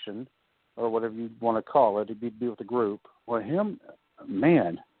faction or whatever you want to call it, he'd be with the group. Well, can you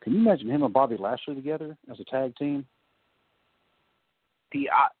imagine him and Bobby Lashley together as a tag team? The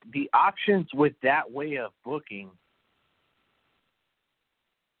options with that way of booking,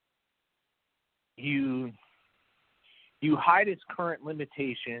 you hide his current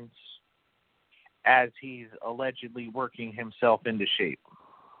limitations as he's allegedly working himself into shape.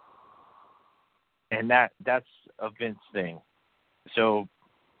 And that's a Vince thing. So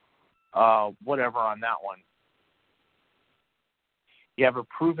whatever on that one. You have a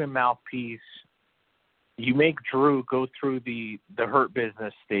proven mouthpiece. You make Drew go through the Hurt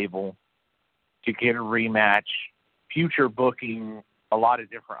Business stable to get a rematch. Future booking, a lot of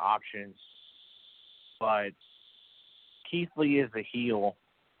different options. But Keith Lee as a heel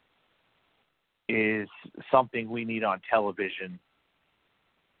is something we need on television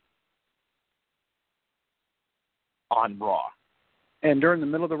on Raw. And during the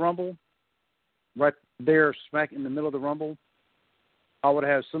middle of the Rumble, right there, smack in the middle of the Rumble, I would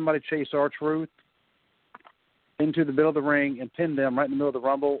have somebody chase R-Truth into the middle of the ring and pin them right in the middle of the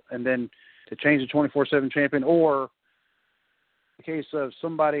Rumble, and then to change the 24/7 champion, or in case of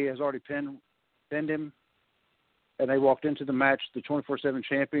somebody has already pinned him, and they walked into the match, the 24/7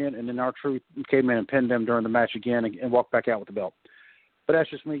 champion, and then R-Truth came in and pinned them during the match again and walked back out with the belt. But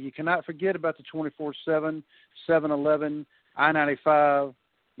that's just me. You cannot forget about the 24/7, 7-Eleven, I-95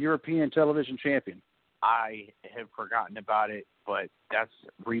 European television champion. I have forgotten about it, but that's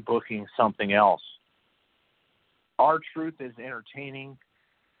rebooking something else. R-Truth is entertaining,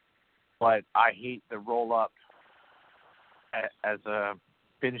 but I hate the roll-up as a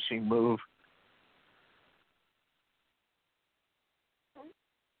finishing move.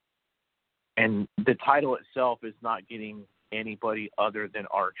 And the title itself is not getting anybody other than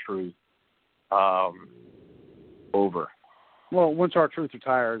R-Truth over. Well, once R-Truth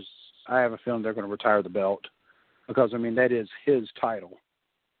retires, I have a feeling they're going to retire the belt because, that is his title.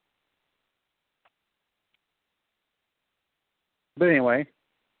 But anyway.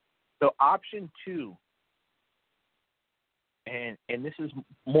 So option 2, and this is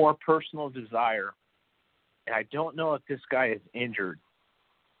more personal desire, and I don't know if this guy is injured,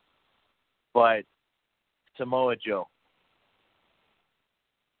 but Samoa Joe.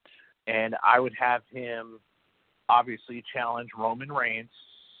 And I would have him obviously challenge Roman Reigns.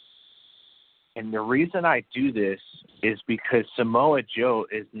 And the reason I do this is because Samoa Joe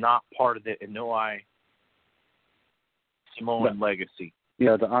is not part of the Inoue Samoan legacy.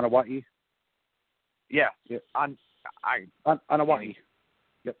 Yeah, the Anawa'i. Yeah. Anawa'i.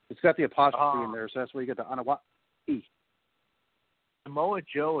 Yep. It's got the apostrophe in there, so that's where you get the Anawa'i. Samoa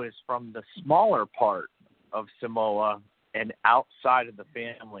Joe is from the smaller part of Samoa and outside of the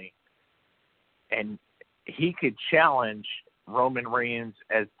family. And he could challenge Roman Reigns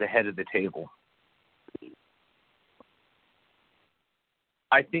as the head of the table.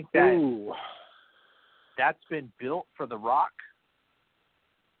 I think that's been built for The Rock,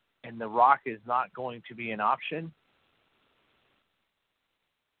 and The Rock is not going to be an option.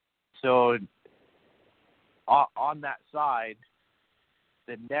 So on that side,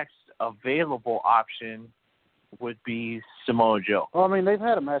 the next available option would be Samoa Joe. Well, they've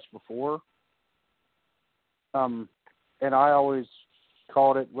had a match before. And I always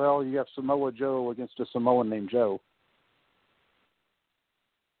called it, well, you have Samoa Joe against a Samoan named Joe.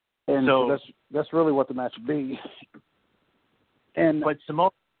 And so that's really what the match would be. But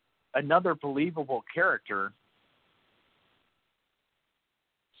Samoa, another believable character.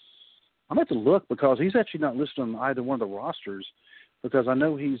 I'm going to have to look because he's actually not listed on either one of the rosters because I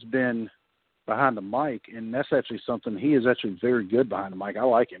know he's been behind the mic, and that's actually something. He is actually very good behind the mic. I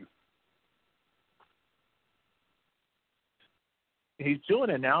like him. He's doing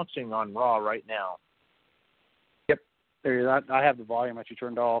announcing on Raw right now. Yep. There, I have the volume actually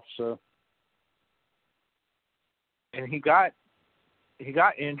turned off. So, and he got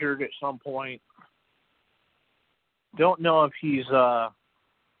injured at some point. Don't know if he's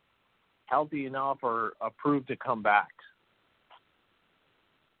healthy enough or approved to come back.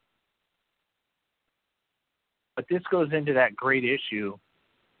 But this goes into that great issue.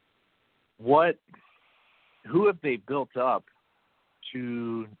 Who have they built up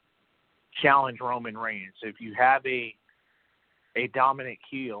to challenge Roman Reigns? If you have a dominant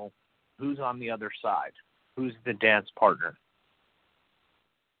heel, who's on the other side? Who's the dance partner?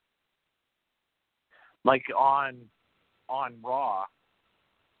 Like on Raw,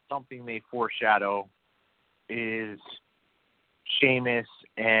 something they foreshadow is Sheamus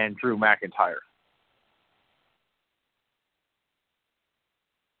and Drew McIntyre.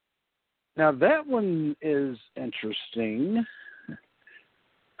 Now that one is interesting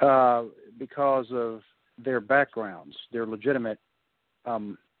because of their backgrounds, their legitimate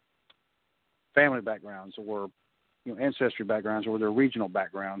family backgrounds, or ancestry backgrounds, or their regional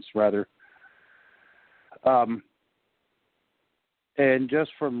backgrounds, rather. And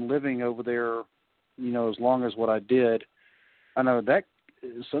just from living over there, as long as what I did, I know that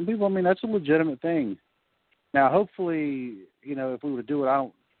some people, that's a legitimate thing. Now, hopefully, if we were to do it, I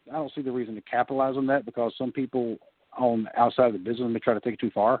don't see the reason to capitalize on that, because some people on outside of the business may try to take it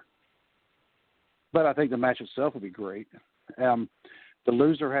too far. But I think the match itself would be great. The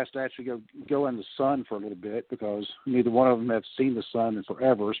loser has to actually go in the sun for a little bit, because neither one of them have seen the sun in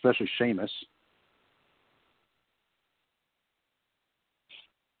forever, especially Sheamus.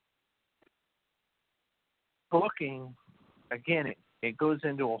 Booking, again, it goes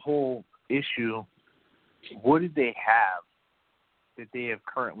into a whole issue. What did they have that they have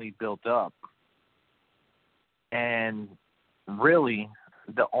currently built up? And really,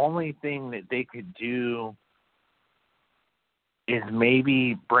 the only thing that they could do is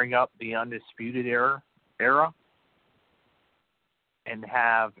maybe bring up the Undisputed Era and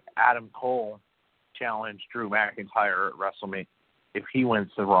have Adam Cole challenge Drew McIntyre at WrestleMania if he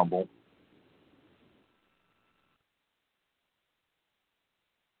wins the Rumble.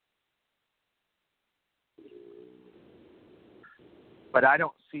 But I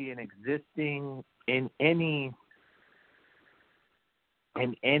don't see an existing in any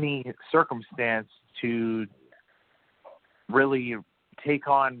circumstance to really take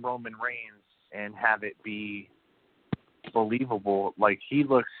on Roman Reigns and have it be believable. Like, he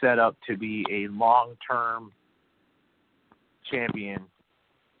looks set up to be a long-term champion.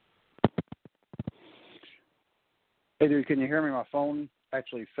 Hey, dude, can you hear me? My phone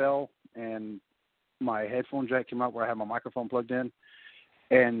actually fell, and my headphone jack came out where I had my microphone plugged in.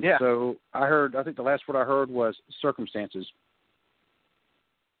 And yeah. So I think the last word I heard was circumstances.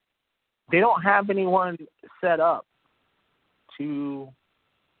 They don't have anyone set up to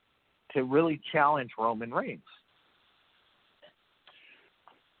really challenge Roman Reigns.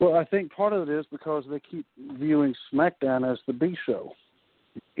 Well, I think part of it is because they keep viewing SmackDown as the B show,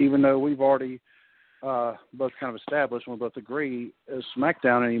 even though we've already both kind of established and we both agree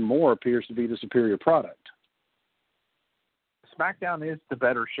SmackDown anymore appears to be the superior product. SmackDown is the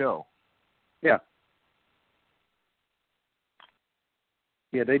better show. Yeah.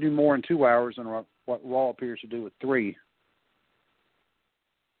 Yeah, they do more in 2 hours than what Raw appears to do with 3.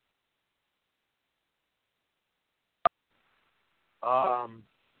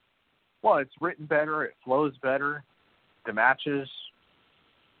 Well, it's written better. It flows better. The matches.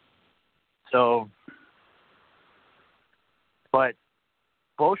 So, but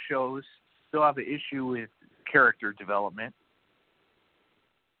both shows still have an issue with character development.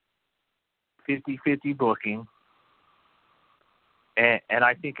 50-50 booking. And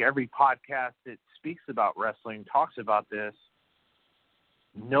I think every podcast that speaks about wrestling talks about this.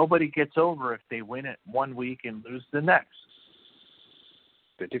 Nobody gets over if they win it one week and lose the next.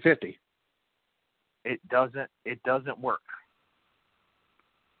 50-50. It doesn't work.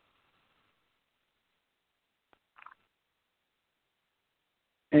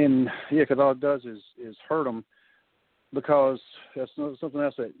 And yeah, because all it does is hurt them, because that's something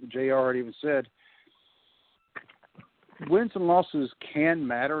else that JR had even said. Wins and losses can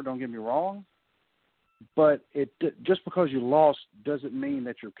matter, don't get me wrong, but just because you lost doesn't mean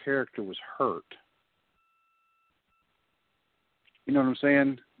that your character was hurt. You know what I'm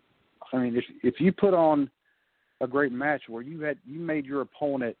saying? I mean, if you put on a great match where you made your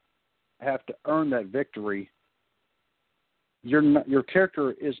opponent have to earn that victory, your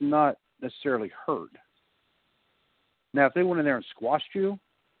character is not necessarily hurt. Now, if they went in there and squashed you,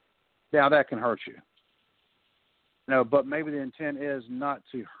 now that can hurt you. No, but maybe the intent is not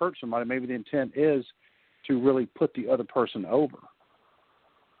to hurt somebody. Maybe the intent is to really put the other person over.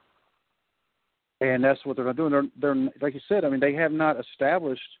 And that's what they're doing. They're like you said, I mean, they have not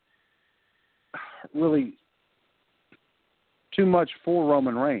established really too much for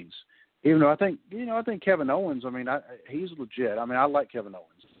Roman Reigns. Even though I think Kevin Owens, I mean, he's legit. I mean, I like Kevin Owens.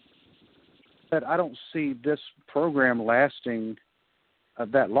 But I don't see this program lasting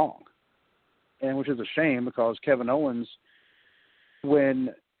that long. And which is a shame because Kevin Owens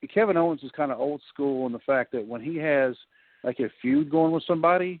is kind of old school in the fact that when he has like a feud going with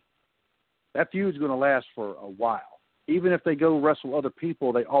somebody, that feud's going to last for a while. Even if they go wrestle other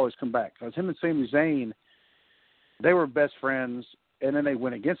people, they always come back. Because him and Sami Zayn, they were best friends, and then they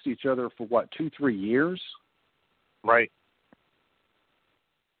went against each other for, 2-3 years? Right.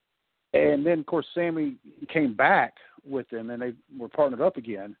 And then, of course, Sami came back with them, and they were partnered up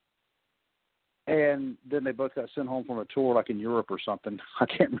again. And then they both got sent home from a tour, like in Europe or something. I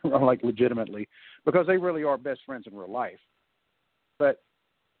can't remember, like legitimately, because they really are best friends in real life. But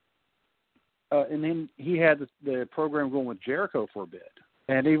and then he had the program going with Jericho for a bit.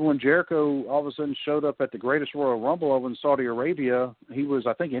 And even when Jericho all of a sudden showed up at the Greatest Royal Rumble over in Saudi Arabia, he was,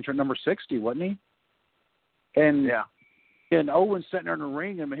 I think, entrant number 60, wasn't he? And yeah. And Owens sitting there in the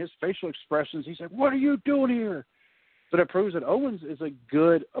ring, and his facial expressions, he said, "What are you doing here?" So that proves that Owens is a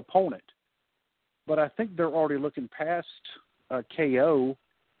good opponent. But I think they're already looking past KO.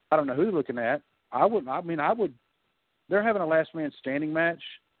 I don't know who they're looking at. They're having a last man standing match.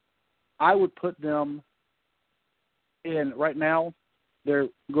 I would put them in right now. They're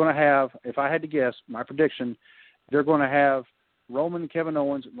going to have, if I had to guess, my prediction, they're going to have Roman and Kevin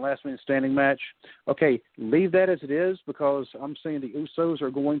Owens in the last man standing match. Okay, leave that as it is because I'm saying the Usos are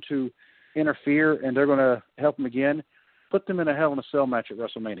going to interfere and they're going to help them again. Put them in a Hell in a Cell match at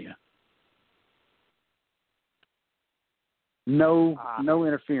WrestleMania. No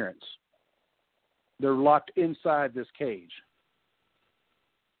interference. They're locked inside this cage.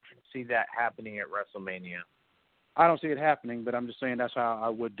 See that happening at WrestleMania. I don't see it happening, but I'm just saying that's how I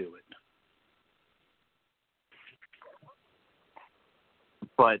would do it.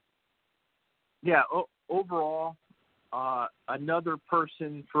 But, yeah, overall, another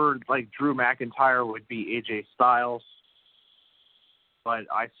person for, like, Drew McIntyre would be AJ Styles. But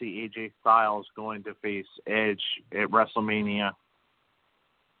I see AJ Styles going to face Edge at WrestleMania.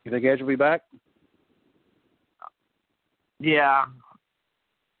 You think Edge will be back? Yeah.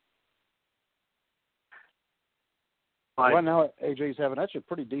 But, right now, AJ's having actually a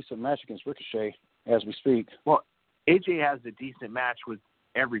pretty decent match against Ricochet as we speak. Well, AJ has a decent match with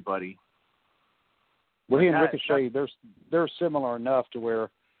everybody. Well, he and Ricochet, they're similar enough to where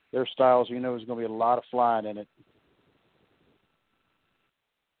their styles, there's going to be a lot of flying in it.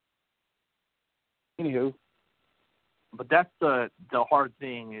 Anywho. But that's the hard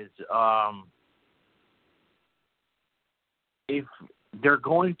thing is if they're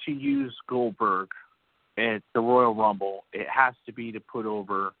going to use Goldberg at the Royal Rumble, it has to be to put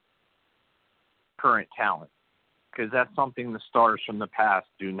over current talent because that's something the stars from the past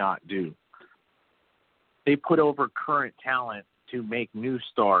do not do. They put over current talent to make new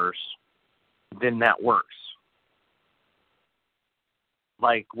stars, then that works.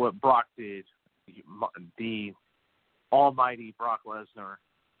 Like what Brock did, the almighty Brock Lesnar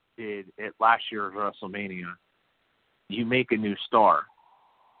did at last year's WrestleMania. You make a new star.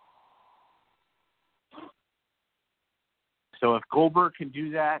 So if Goldberg can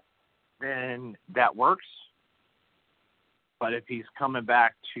do that, then that works. But if he's coming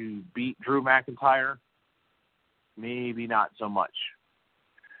back to beat Drew McIntyre, maybe not so much.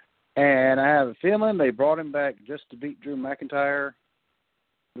 And I have a feeling they brought him back just to beat Drew McIntyre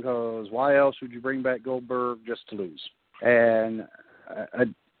because why else would you bring back Goldberg just to lose? And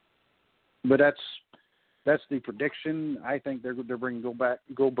but that's the prediction. I think they're bringing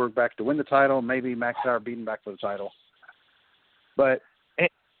Goldberg back to win the title. Maybe McIntyre beating back for the title. But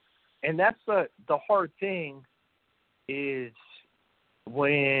and that's the hard thing is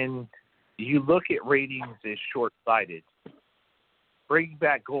when you look at ratings as short-sighted. Bringing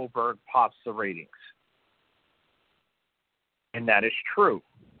back Goldberg pops the ratings. And that is true.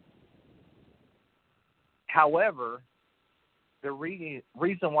 However, the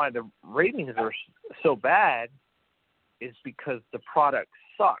reason why the ratings are so bad is because the product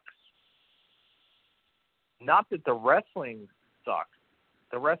sucks. Not that the wrestling sucks.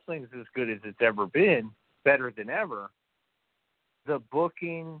 The wrestling is as good as it's ever been, better than ever. The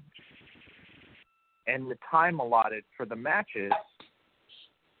booking and the time allotted for the matches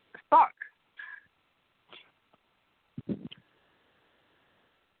suck.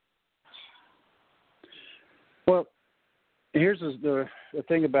 Well, here's the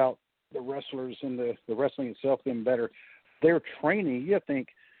thing about the wrestlers and the wrestling itself being better, their training, you have to think,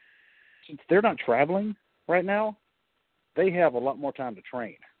 since they're not traveling right now, they have a lot more time to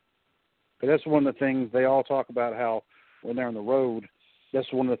train. But that's one of the things they all talk about, how when they're on the road,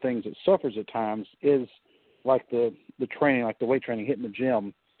 that's one of the things that suffers at times is like the training, like the weight training, hitting the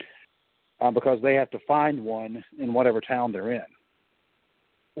gym, because they have to find one in whatever town they're in.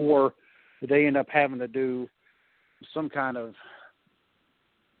 Or they end up having to do some kind of,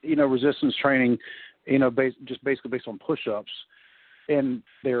 resistance training, just basically based on push-ups in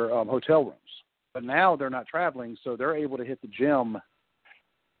their hotel rooms. But now they're not traveling, so they're able to hit the gym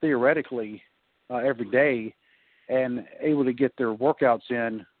theoretically every day and able to get their workouts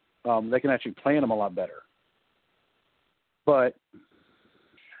in. They can actually plan them a lot better. But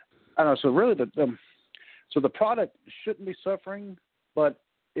I don't know. So really, the product shouldn't be suffering, but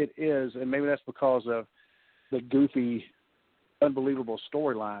it is, and maybe that's because of the goofy, unbelievable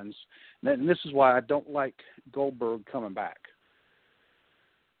storylines. And this is why I don't like Goldberg coming back.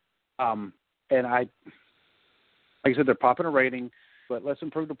 And like I said, they're popping a rating, but let's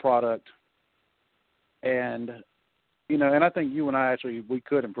improve the product. And and I think you and I we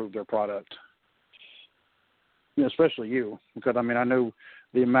could improve their product. Especially you, because I know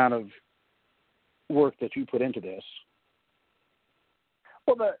the amount of work that you put into this.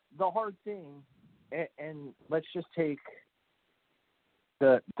 Well, the hard thing, and let's just take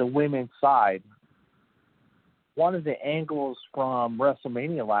the women's side. One of the angles from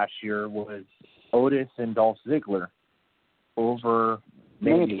WrestleMania last year was Otis and Dolph Ziggler over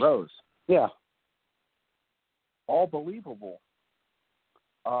Mandy Rose. Yeah. All believable.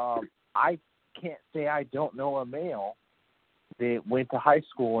 I can't say I don't know a male that went to high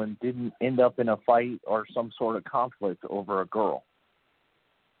school and didn't end up in a fight or some sort of conflict over a girl.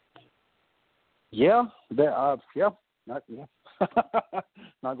 Yeah, not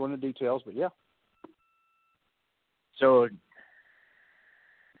going into details, but yeah. So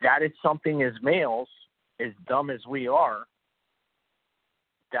that is something as males, as dumb as we are,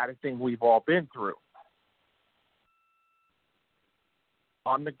 that is thing we've all been through.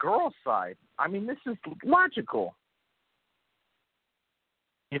 On the girl side, this is logical.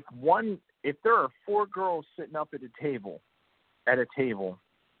 If there are 4 girls sitting up at a table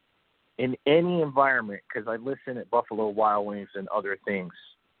in any environment, because I listen at Buffalo Wild Wings and other things,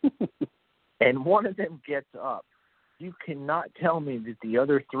 and one of them gets up, you cannot tell me that the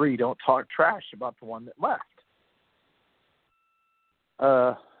other 3 don't talk trash about the one that left.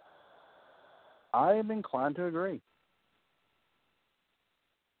 I am inclined to agree.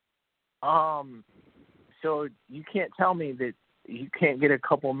 So you can't tell me that you can't get a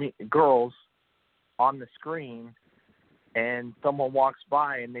couple girls on the screen and someone walks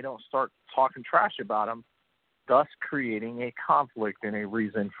by and they don't start talking trash about them, thus creating a conflict and a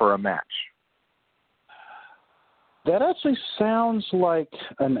reason for a match. That actually sounds like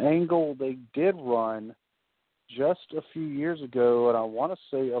an angle they did run just a few years ago, and I want to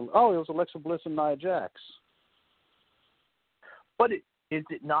say, it was Alexa Bliss and Nia Jax. But is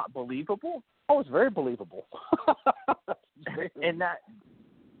it not believable? Oh, it's very believable. and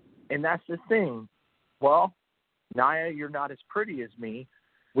that's the thing. Well, Nia, you're not as pretty as me,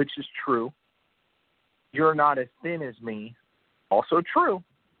 which is true. You're not as thin as me, also true.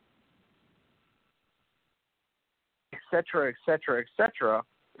 Etc., etc., etc.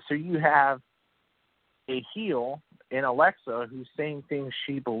 So you have a heel in Alexa who's saying things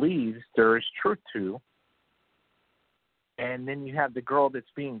she believes there is truth to. And then you have the girl that's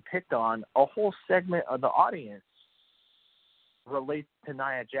being picked on. A whole segment of the audience relates to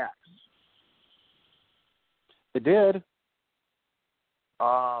Nia Jax. It did.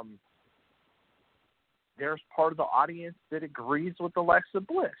 There's part of the audience that agrees with Alexa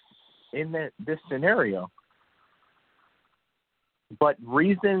Bliss in this scenario. But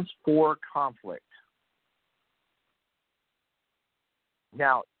reasons for conflict.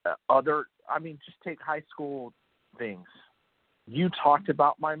 Now, just take high school things. You talked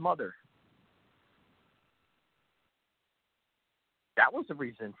about my mother. That was a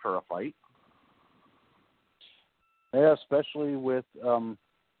reason for a fight. Yeah, especially with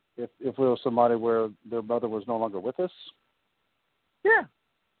if it was somebody where their mother was no longer with us. Yeah.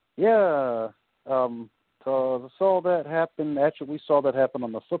 Yeah. I saw that happen. Actually, we saw that happen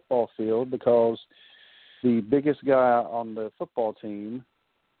on the football field because the biggest guy on the football team,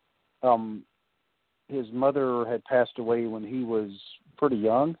 his mother had passed away when he was pretty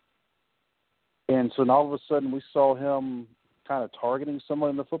young. And so all of a sudden we saw him kind of targeting someone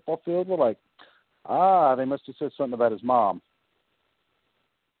in the football field. We're like, they must have said something about his mom.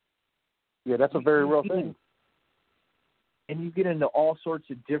 Yeah, that's a very real thing. and you get into all sorts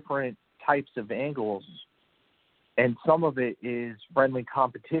of different types of angles, and some of it is friendly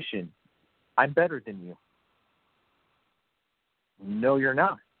competition. I'm better than you. No, you're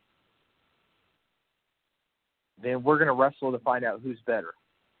not. Then we're going to wrestle to find out who's better.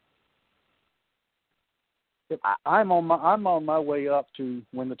 I'm on my way up to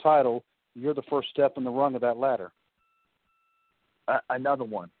win the title. You're the first step in the rung of that ladder. Another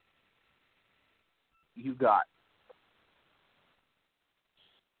one. You got.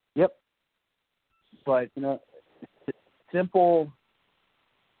 Yep. But simple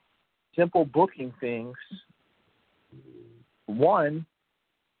booking things. One,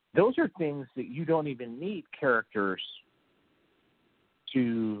 those are things that you don't even need characters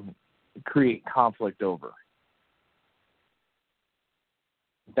to create conflict over.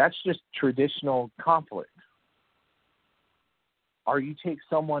 That's just traditional conflict. Or you take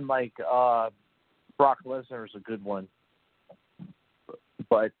someone like Brock Lesnar is a good one,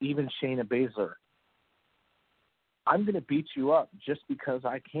 but even Shayna Baszler. I'm going to beat you up just because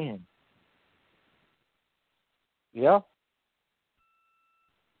I can. Yeah.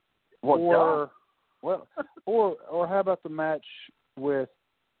 Well, or how about the match with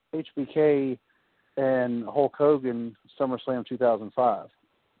HBK and Hulk Hogan, SummerSlam 2005,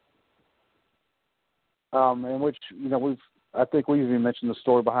 in which I think we even mentioned the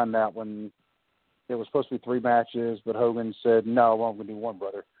story behind that when it was supposed to be 3 matches, but Hogan said, "No, I'm going to do one,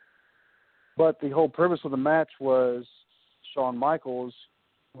 brother." But the whole premise of the match was Shawn Michaels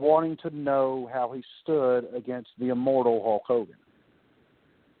wanting to know how he stood against the immortal Hulk Hogan.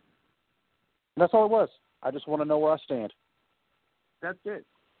 And that's all it was. I just want to know where I stand. That's it.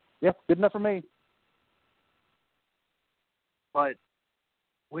 Yeah, good enough for me. But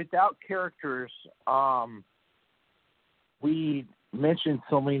without characters, we mentioned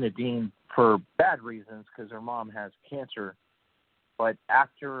Selena Dean for bad reasons because her mom has cancer. But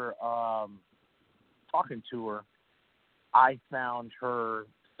after talking to her, I found her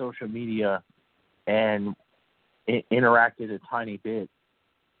social media and interacted a tiny bit.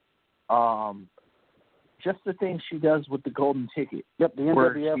 Just the things she does with the golden ticket. Yep, the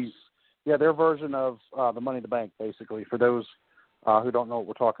NWF's, their version of the Money in the Bank, basically, for those who don't know what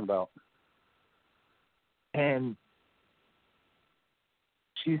we're talking about. And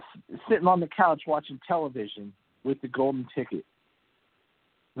she's sitting on the couch watching television with the golden ticket.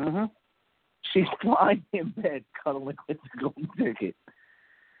 Mm-hmm. She's lying in bed cuddling with the golden ticket.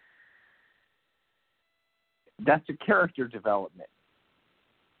 That's a character development.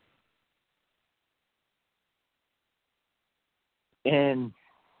 And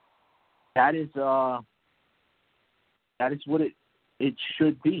that is what it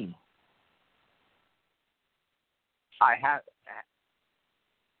should be.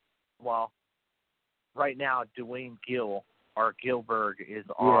 Right now Dwayne Gill, or Gilbert, is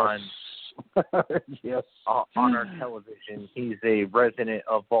on yes. On our television. He's a resident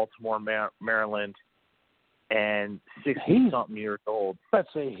of Baltimore, Maryland, and 60-something years old.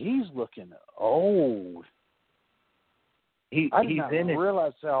 Let's say he's looking old. I did not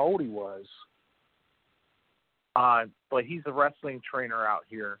realize how old he was. But he's a wrestling trainer out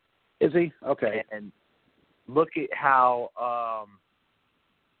here. Is he? Okay. And look at how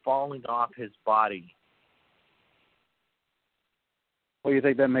falling off his body. Well, you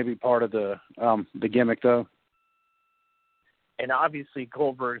think that may be part of the gimmick, though? And obviously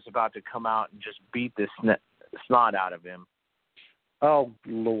Goldberg's about to come out and just beat the snot out of him. Oh,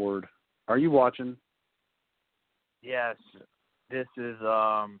 Lord. Are you watching? Yes. This is...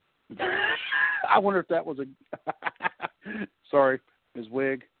 I wonder if that was a... Sorry, his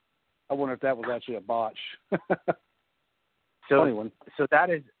wig. I wonder if that was actually a botch. Funny one. So that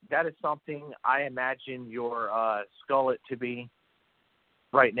is something I imagine your skullet to be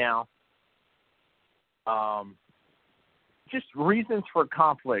right now. Just reasons for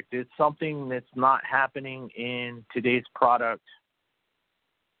conflict. It's something that's not happening in today's product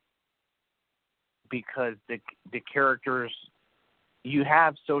because the characters, you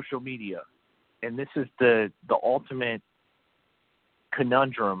have social media, and this is the ultimate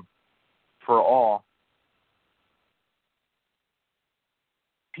conundrum for all.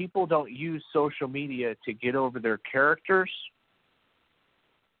 People don't use social media to get over their characters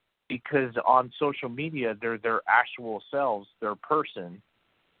because on social media, they're their actual selves, their person.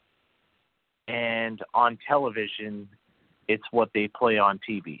 And on television, it's what they play on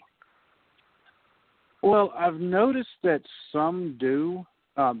TV. Well, I've noticed that some do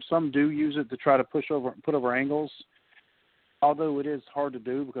use it to try to put over angles, although it is hard to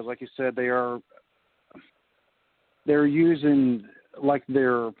do because, like you said, they're using like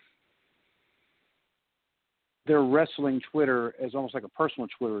their their wrestling Twitter as almost like a personal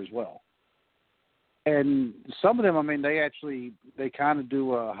Twitter as well. And some of them, I mean, they kind of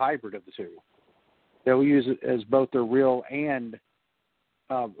do a hybrid of the two. They'll use it as both their real and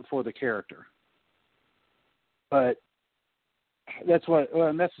for the character. But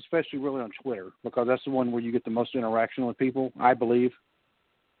and that's especially really on Twitter, because that's the one where you get the most interaction with people, I believe.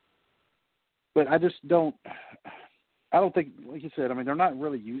 But I don't think, like you said, I mean, they're not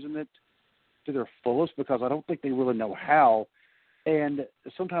really using it to their fullest, because I don't think they really know how. And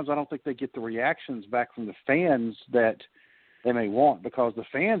sometimes I don't think they get the reactions back from the fans that they may want, because the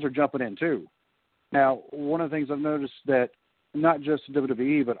fans are jumping in too. Now, one of the things I've noticed that not just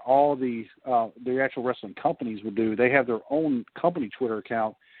WWE, but all the actual wrestling companies will do, they have their own company Twitter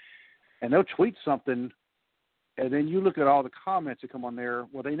account, and they'll tweet something, and then you look at all the comments that come on there.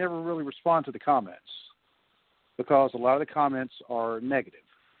 Well, they never really respond to the comments, because a lot of the comments are negative.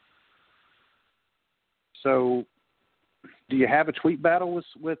 So do you have a tweet battle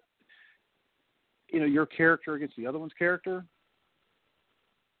with your character against the other one's character?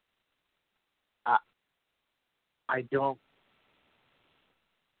 I don't.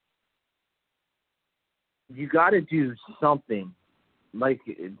 You got to do something. Like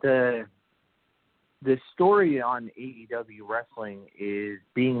the story on AEW Wrestling is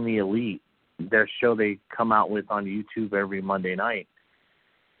Being the Elite, their show they come out with on YouTube every Monday night.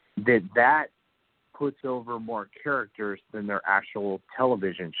 That puts over more characters than their actual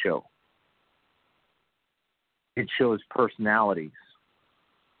television show. It shows personalities.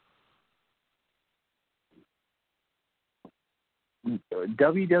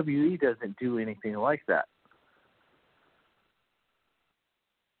 WWE doesn't do anything like that.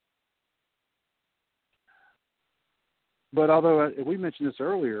 But although we mentioned this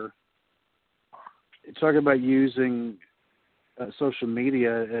earlier, talking about using social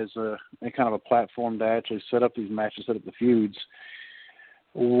media as a kind of a platform to actually set up these matches, set up the feuds,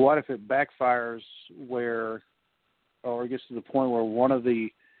 what if it backfires or it gets to the point where one of the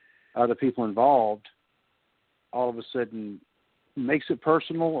other people involved all of a sudden makes it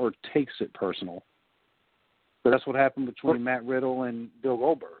personal or takes it personal? So that's what happened between Matt Riddle and Bill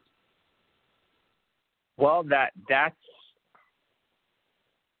Goldberg. Well, that's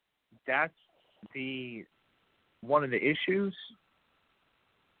the one of the issues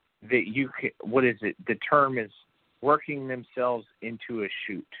that you can. What is it? The term is working themselves into a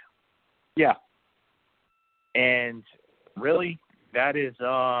shoot. Yeah. And really, that is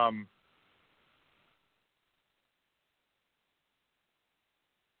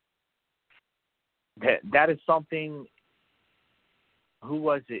that is something. Who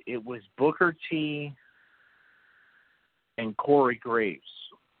was it? It was Booker T and Corey Graves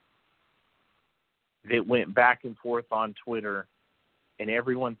that went back and forth on Twitter, and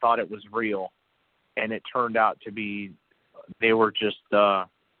everyone thought it was real, and it turned out to be they were just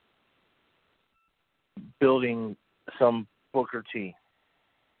building some Booker T.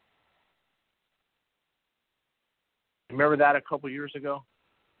 Remember that a couple years ago?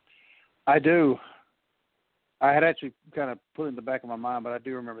 I do. I had actually kind of put it in the back of my mind, but I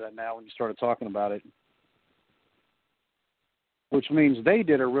do remember that now when you started talking about it. Which means they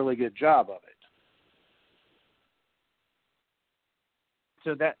did a really good job of it.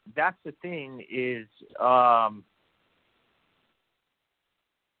 So that's the thing is,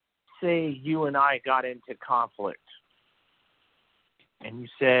 say you and I got into conflict, and you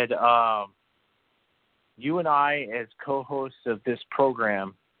said, you and I as co-hosts of this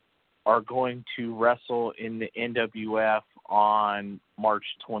program are going to wrestle in the NWF on March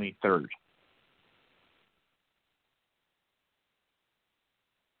 23rd.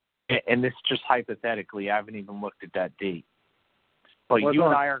 And this just hypothetically, I haven't even looked at that date. But you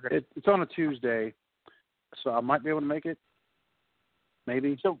and I are going to... It's on a Tuesday, so I might be able to make it.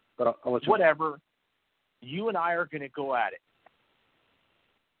 Maybe. So, but I'll let you whatever. You and I are going to go at it.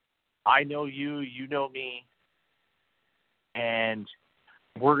 I know you, you know me, and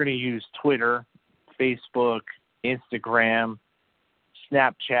we're going to use Twitter, Facebook, Instagram,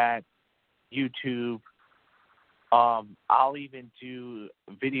 Snapchat, YouTube. I'll even do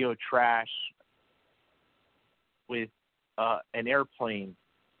video trash with an airplane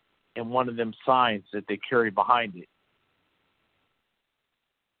and one of them signs that they carry behind it.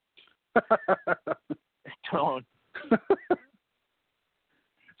 Don't.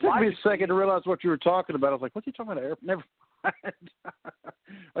 Took me a second to realize what you were talking about. I was like, what's he talking about? Never mind.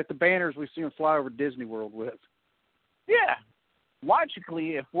 Like the banners we see him fly over Disney World with. Yeah.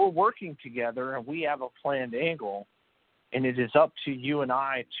 Logically, if we're working together and we have a planned angle, and it is up to you and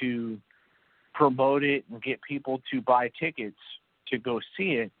I to promote it and get people to buy tickets to go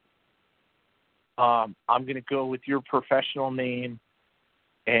see it, I'm going to go with your professional name,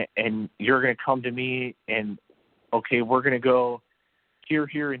 and you're going to come to me, and, okay, we're going to go here,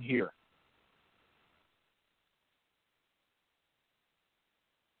 here, and here.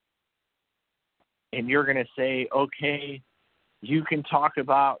 And you're going to say, okay, you can talk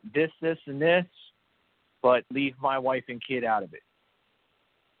about this, this, and this, but leave my wife and kid out of it.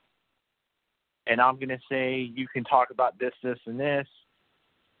 And I'm going to say, you can talk about this, this, and this,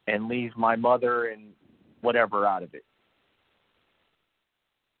 and leave my mother and whatever out of it.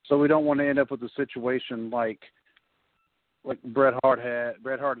 So we don't want to end up with a situation like Bret Hart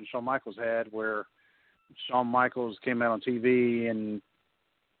and Shawn Michaels had, where Shawn Michaels came out on TV and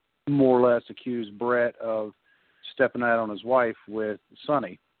more or less accused Bret of stepping out on his wife with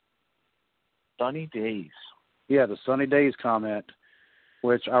Sunny. Sunny Days. Yeah, the Sunny Days comment,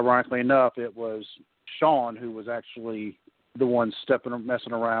 which ironically enough, it was Shawn who was actually the one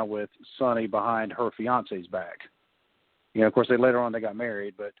messing around with Sunny behind her fiance's back. You know, of course, later on they got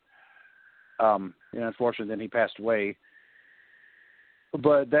married, but unfortunately, then he passed away.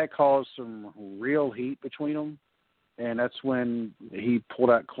 But that caused some real heat between them, and that's when he pulled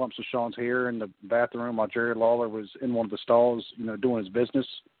out clumps of Shawn's hair in the bathroom while Jerry Lawler was in one of the stalls, doing his business.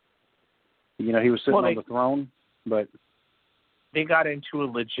 He was sitting on the throne, but they got into a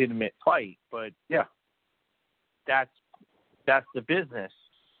legitimate fight. But yeah, that's the business.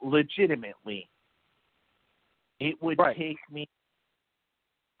 Legitimately, it would take me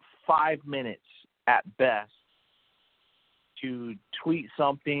 5 minutes at best to tweet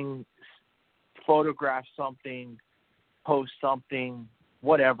something, photograph something, post something,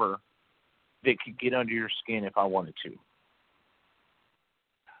 whatever, that could get under your skin if I wanted to.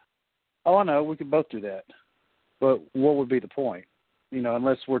 Oh, I know. We could both do that. But what would be the point?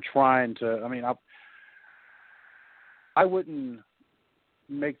 Unless we're trying to, I wouldn't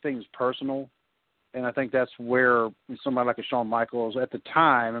make things personal. And I think that's where somebody like a Shawn Michaels, at the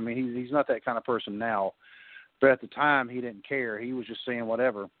time, he's not that kind of person now, but at the time he didn't care. He was just saying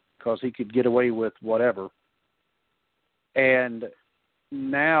whatever because he could get away with whatever. And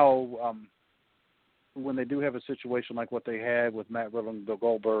now when they do have a situation like what they had with Matt Riddle and Bill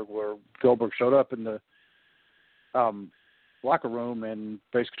Goldberg, where Goldberg showed up in the locker room and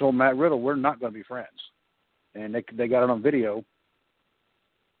basically told Matt Riddle, we're not going to be friends. And they got it on video.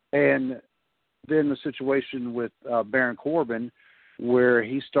 And then the situation with Baron Corbin, where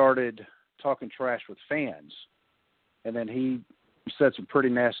he started talking trash with fans, and then he said some pretty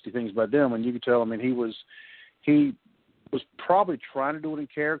nasty things about them, and you could tell. He was probably trying to do it in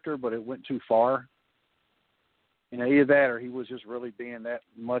character, but it went too far. Either that, or he was just really being that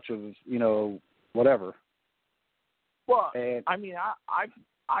much of whatever. Well, and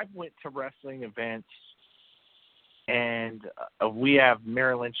I've went to wrestling events. And we have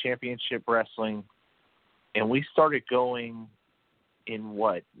Maryland Championship Wrestling, and we started going in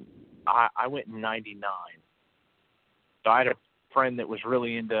what? I went in 99. So I had a friend that was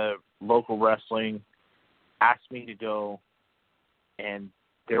really into local wrestling, asked me to go, and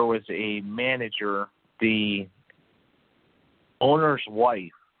there was a manager, the owner's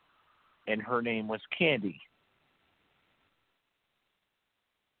wife, and her name was Candy.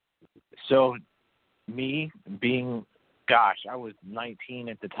 So me being, I was 19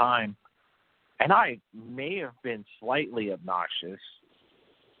 at the time, and I may have been slightly obnoxious.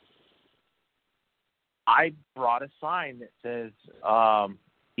 I brought a sign that says,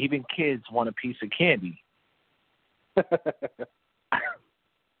 even kids want a piece of candy.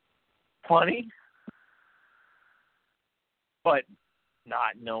 Funny, but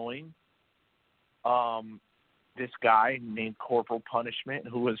not knowing, this guy named Corporal Punishment,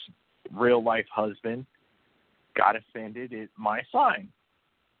 who was real life husband, got offended at my sign.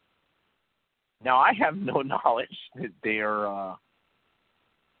 Now I have no knowledge that they are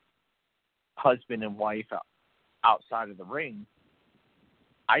husband and wife outside of the ring.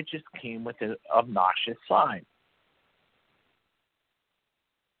 I just came with an obnoxious sign.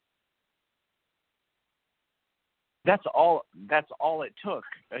 That's all it took.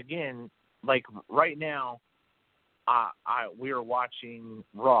 Again, like right now, we are watching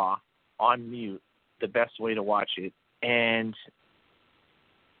Raw on mute, the best way to watch it, and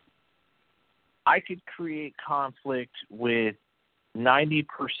I could create conflict with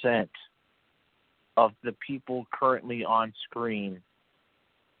 90% of the people currently on screen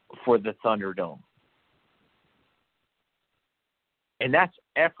for the Thunderdome. And that's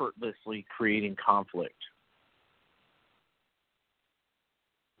effortlessly creating conflict.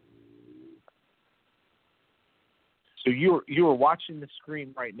 So you are watching the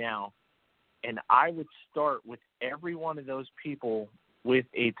screen right now, and I would start with every one of those people with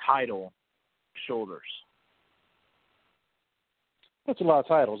a title shoulders. That's a lot of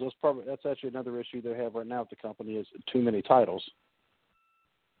titles. That's actually another issue they have right now with the company is too many titles.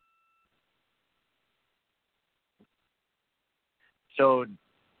 So,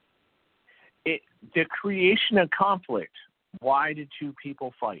 the creation of conflict. Why did two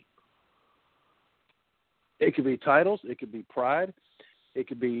people fight? It could be titles. It could be pride. It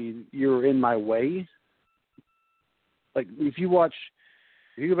could be you're in my way. Like if you go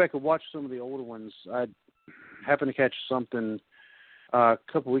back and watch some of the older ones, I happened to catch something a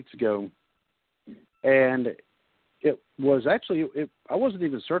couple weeks ago, and it was actually I wasn't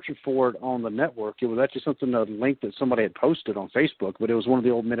even searching for it on the network. It was actually a link that somebody had posted on Facebook, but it was one of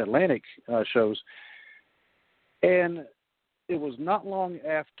the old Mid-Atlantic shows, and it was not long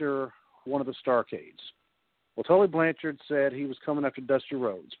after one of the Starcades. Well, Tully Blanchard said he was coming after Dusty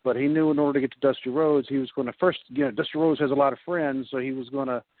Rhodes, but he knew in order to get to Dusty Rhodes, he was going to first, Dusty Rhodes has a lot of friends, so he was going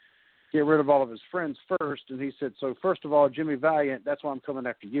to get rid of all of his friends first. And he said, so first of all, Jimmy Valiant, that's why I'm coming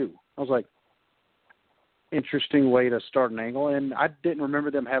after you. I was like, interesting way to start an angle. And I didn't remember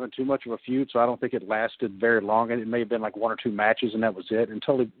them having too much of a feud, so I don't think it lasted very long. And it may have been like one or two matches, and that was it. And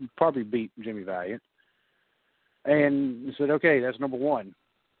Tully probably beat Jimmy Valiant. And he said, okay, that's number one.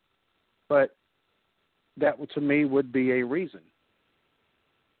 But that, to me, would be a reason.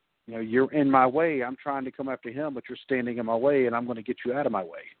 You're in my way. I'm trying to come after him, but you're standing in my way, and I'm going to get you out of my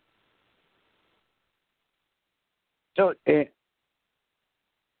way. So, and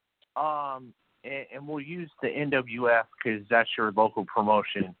we'll use the NWF because that's your local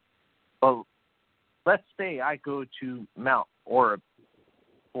promotion. But let's say I go to Mount Orab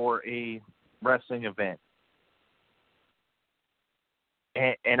for a wrestling event,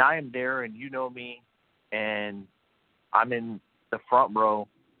 and I am there, and you know me, and I'm in the front row.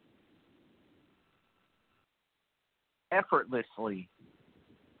 Effortlessly,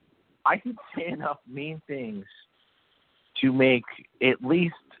 I can say enough mean things to make at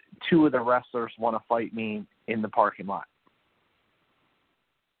least two of the wrestlers want to fight me in the parking lot.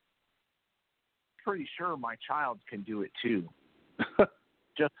 Pretty sure my child can do it too.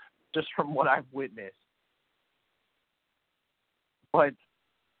 just from what I've witnessed. But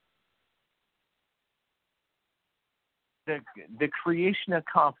the creation of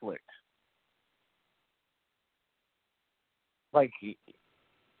conflict, like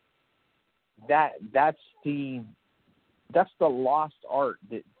that's the lost art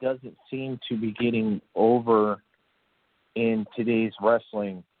that doesn't seem to be getting over in today's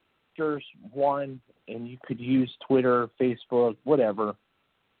wrestling. There's one, and you could use Twitter, Facebook, whatever,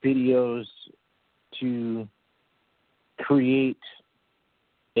 videos to create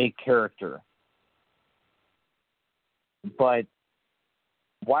a character. But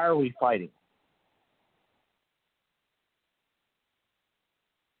why are we fighting?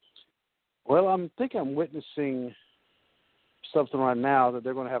 Well, I'm witnessing something right now that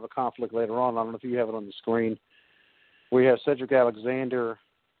they're going to have a conflict later on. I don't know if you have it on the screen. We have Cedric Alexander.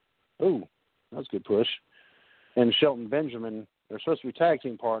 Ooh, that's a good push. And Shelton Benjamin. They're supposed to be tag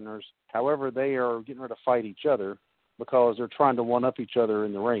team partners. However, they are getting ready to fight each other because they're trying to one-up each other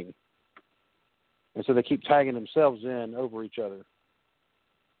in the ring. And so they keep tagging themselves in over each other.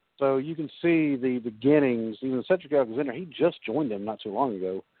 So you can see the beginnings. Even Cedric Alexander, he just joined them not too long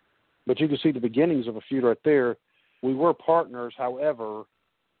ago. But you can see the beginnings of a feud right there. We were partners, however,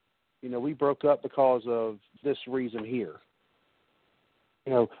 we broke up because of this reason here.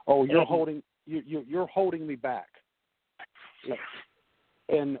 You're holding me back.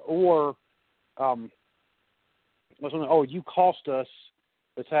 And you cost us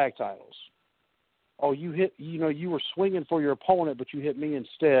the tag titles. Oh, you were swinging for your opponent, but you hit me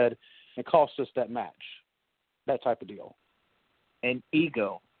instead and cost us that match. That type of deal. And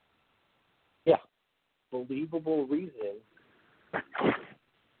ego. Yeah. Believable reason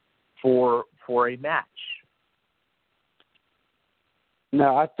for a match.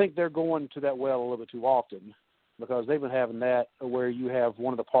 Now, I think they're going to that well a little bit too often because they've been having that where you have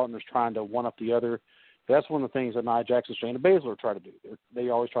one of the partners trying to one-up the other. That's one of the things that Nia Jax and Shayna Baszler try to do. They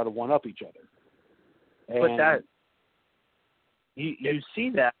always try to one-up each other. But that you see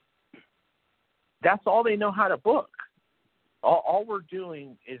that that's all they know how to book. All we're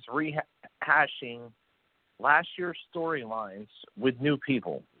doing is rehashing last year's storylines with new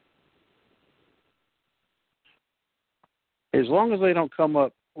people. As long as they don't come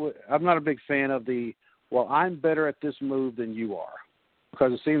up, I'm not a big fan of I'm better at this move than you are.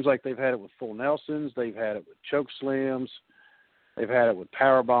 Because it seems like they've had it with full Nelsons, they've had it with choke slams, they've had it with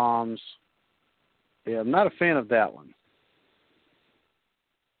power bombs. Yeah, I'm not a fan of that one.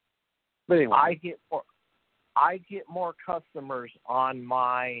 But anyway, I get more customers on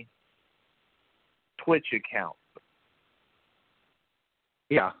my Twitch account.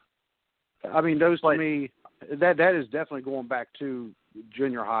 Yeah. I mean, those to me, that is definitely going back to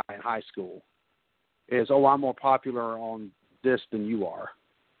junior high and high school. I'm more popular on this than you are.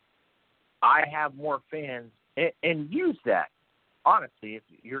 I have more fans, and use that. Honestly, if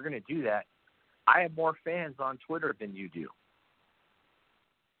you're going to do that, I have more fans on Twitter than you do.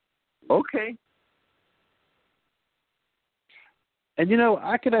 Okay. And,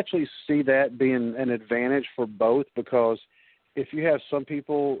 I could actually see that being an advantage for both, because if you have some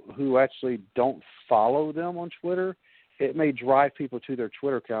people who actually don't follow them on Twitter, it may drive people to their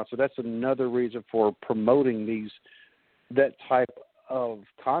Twitter account. So that's another reason for promoting that type of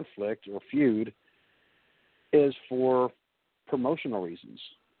conflict or feud, is for promotional reasons,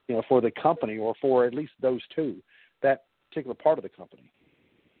 for the company, or for at least those two, that particular part of the company.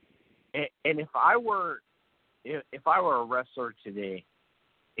 And if I were a wrestler today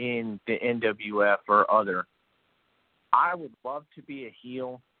in the NWF or other, I would love to be a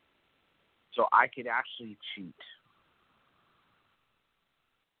heel so I could actually cheat.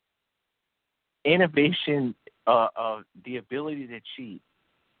 Innovation, the ability to cheat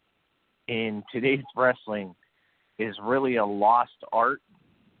in today's wrestling is really a lost art.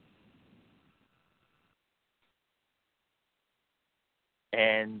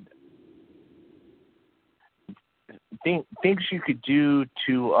 And things you could do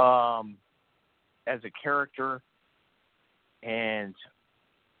to, as a character, and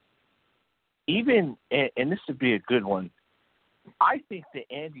even, and this would be a good one, I think the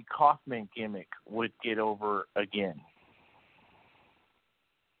Andy Kaufman gimmick would get over again.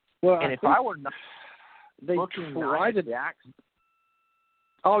 Well, and if I were not they looking tried Nia Jax,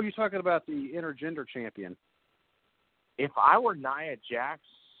 oh, you're talking about the intergender champion. If I were Nia Jax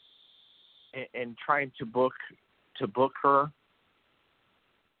and trying to book her,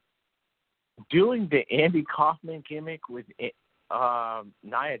 doing the Andy Kaufman gimmick with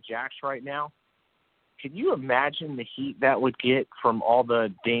Nia Jax right now, can you imagine the heat that would get from all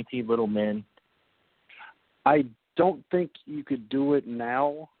the dainty little men? I don't think you could do it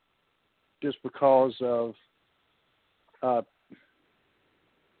now, just because of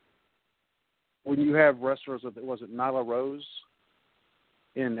when you have wrestlers, was it Nyla Rose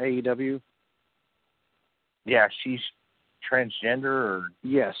in AEW? Yeah, she's transgender. Or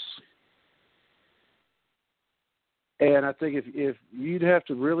yes. And I think if you'd have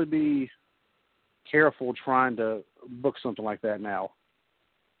to really be careful trying to book something like that now.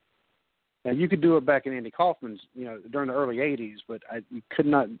 And you could do it back in Andy Kaufman's, during the early '80s, but I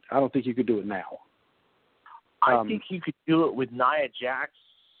don't think you could do it now. I think you could do it with Nia Jax.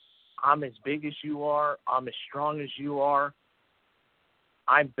 I'm as big as you are. I'm as strong as you are.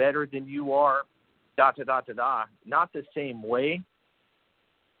 I'm better than you are. Da da da da da. Not the same way.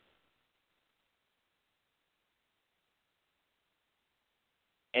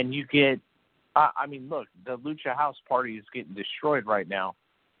 And you get, look, the Lucha House Party is getting destroyed right now.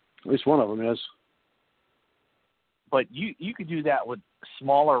 At least one of them is. But you could do that with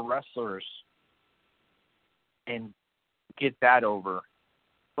smaller wrestlers and get that over.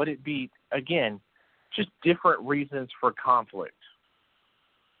 But it'd be, again, just different reasons for conflict.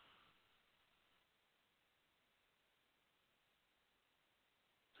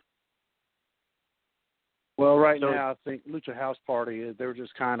 Well, now I think Lucha House Party, they're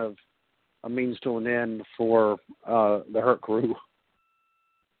just kind of a means to an end for the Hurt Crew.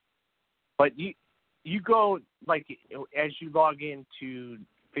 But you go, like, as you log into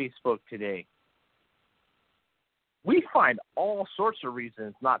Facebook today, we find all sorts of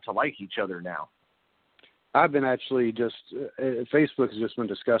reasons not to like each other now. I've been actually Facebook has just been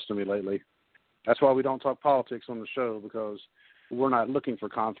disgusting me lately. That's why we don't talk politics on the show, because we're not looking for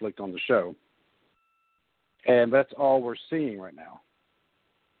conflict on the show. And that's all we're seeing right now.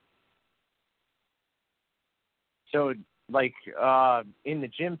 So, like, in the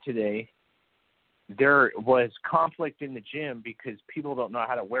gym today, there was conflict in the gym because people don't know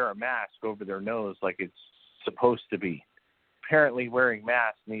how to wear a mask over their nose like it's supposed to be. Apparently, wearing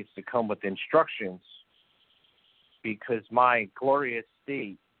masks needs to come with instructions, because my glorious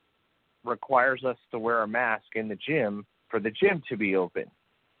state requires us to wear a mask in the gym for the gym to be open.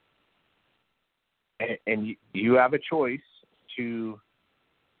 And you have a choice to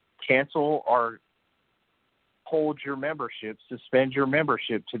cancel or hold your membership, suspend your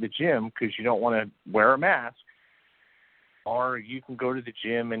membership to the gym because you don't want to wear a mask, or you can go to the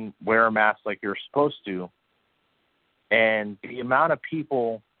gym and wear a mask like you're supposed to. And the amount of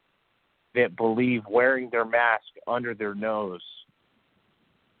people that believe wearing their mask under their nose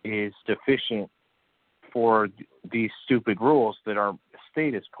is deficient for these stupid rules that our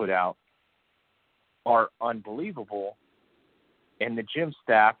state has put out are unbelievable, and the gym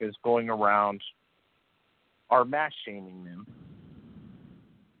staff is going around are mask shaming them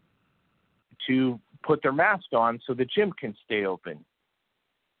to put their mask on so the gym can stay open.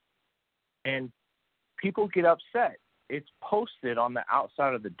 And people get upset. It's posted on the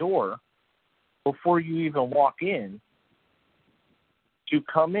outside of the door before you even walk in. To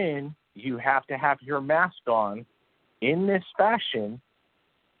come in, you have to have your mask on in this fashion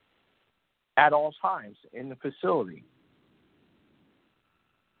at all times in the facility.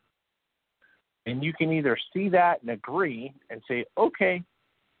 And you can either see that and agree and say, okay,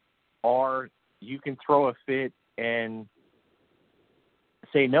 or you can throw a fit and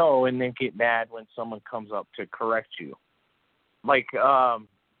say no and then get mad when someone comes up to correct you. Like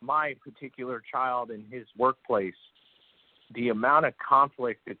my particular child in his workplace, the amount of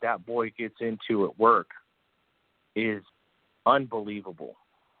conflict that boy gets into at work is unbelievable.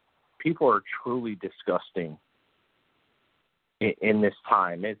 People are truly disgusting in this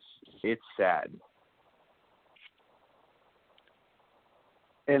time. It's sad.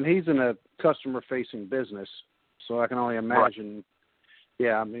 And he's in a customer-facing business, so I can only imagine. Right.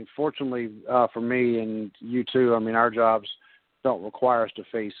 Yeah, I mean, fortunately for me and you too, I mean, our jobs don't require us to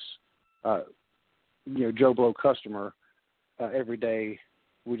face, Joe Blow customer every day.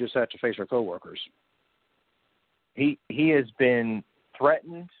 We just have to face our coworkers. He has been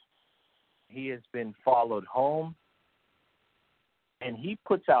threatened. He has been followed home. And he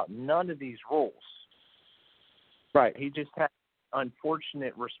puts out none of these rules. Right. He just has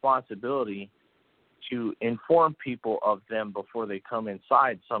unfortunate responsibility to inform people of them before they come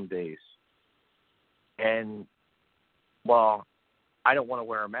inside some days. And, well, I don't want to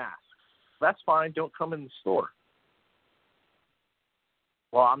wear a mask. That's fine. Don't come in the store.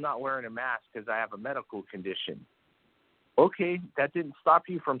 Well, I'm not wearing a mask because I have a medical condition. Okay, that didn't stop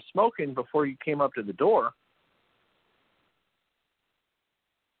you from smoking before you came up to the door.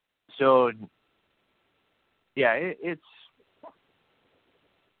 So, yeah, it's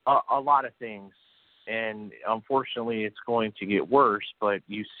a lot of things, and unfortunately it's going to get worse, but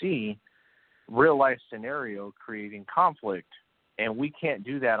you see real-life scenario creating conflict, and we can't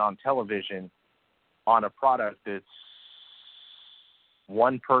do that on television on a product that's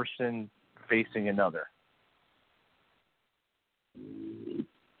one person facing another.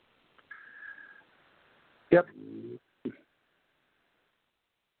 Yep.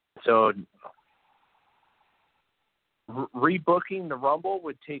 So rebooking the Rumble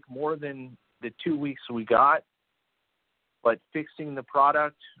would take more than the 2 weeks we got, but fixing the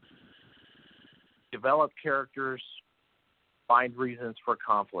product, develop characters, find reasons for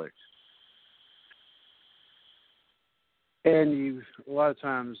conflict. And you, a lot of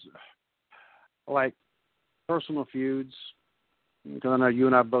times, like personal feuds, because I know you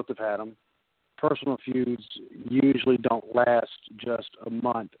and I both have had them, personal feuds usually don't last just a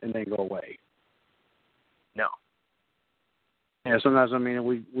month and then go away. No. Yeah, sometimes, I mean,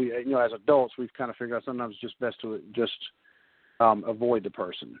 we as adults, we've kind of figured out sometimes it's just best to just avoid the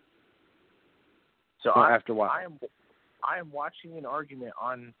person. So after a while. I am watching an argument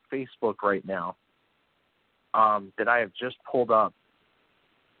on Facebook right now that I have just pulled up,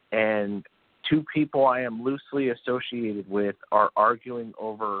 and two people I am loosely associated with are arguing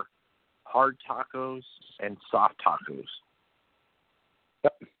over hard tacos and soft tacos.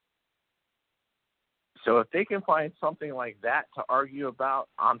 Yep. So if they can find something like that to argue about,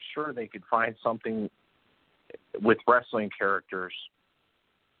 I'm sure they could find something with wrestling characters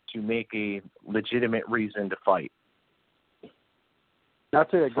to make a legitimate reason to fight. I'll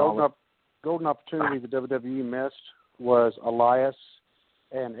tell you, a golden opportunity the WWE missed was Elias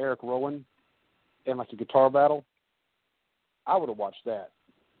and Eric Rowan in like a guitar battle. I would have watched that.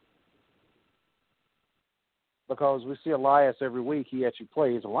 Because we see Elias every week, he actually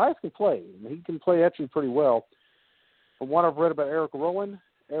plays. Elias can play. He can play actually pretty well. From what I've read about Eric Rowan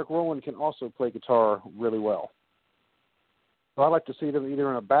can also play guitar really well. So I'd like to see them either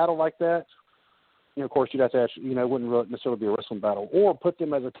in a battle like that. Of course, you'd have to actually, it wouldn't really necessarily be a wrestling battle, or put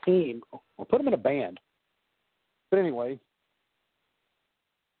them as a team, or put them in a band. But anyway,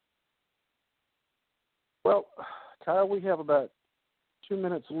 well, Kyle, we have about 2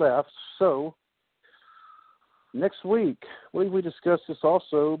 minutes left, so next week, we discussed this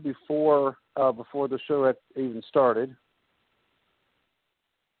also before the show had even started.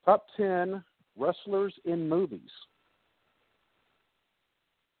 Top 10 wrestlers in movies.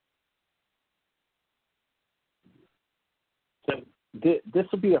 So this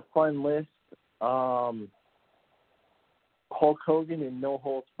will be a fun list. Hulk Hogan and No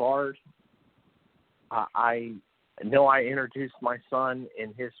Holds Barred. No, I introduced my son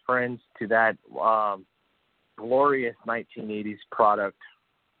and his friends to that glorious 1980s product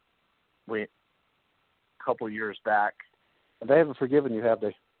a couple years back. They haven't forgiven you, have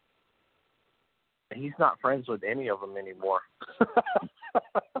they? He's not friends with any of them anymore.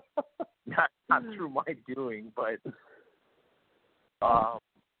 not through my doing, but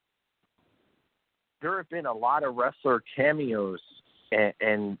there have been a lot of wrestler cameos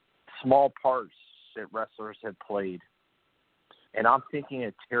and small parts that wrestlers have played. And I'm thinking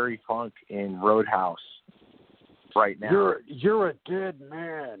of Terry Funk in Roadhouse right now. You're a good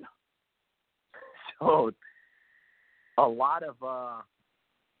man. So a lot of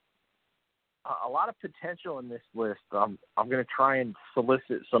potential in this list. I'm going to try and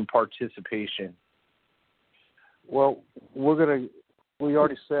solicit some participation. Well, we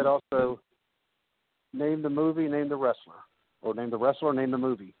already said also, name the movie, name the wrestler. Or name the wrestler, name the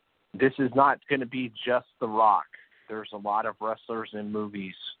movie. This is not going to be just The Rock. There's a lot of wrestlers in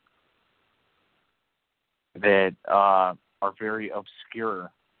movies that are very obscure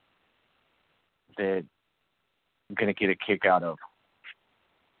that I'm going to get a kick out of.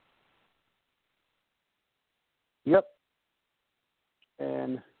 Yep.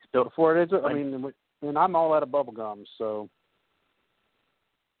 And so before it is, and I'm all out of bubble gum, so.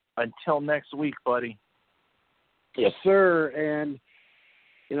 Until next week, buddy. Yes, sir. And,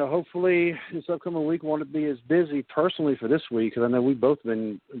 hopefully this upcoming week won't be as busy personally for this week, because I know we've both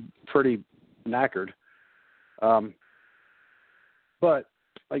been pretty knackered. But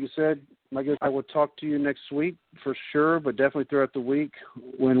like you said, I will talk to you next week for sure, but definitely throughout the week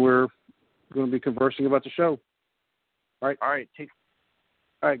when we're going to be conversing about the show. All right. All right.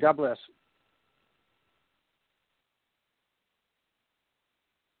 All right. God bless.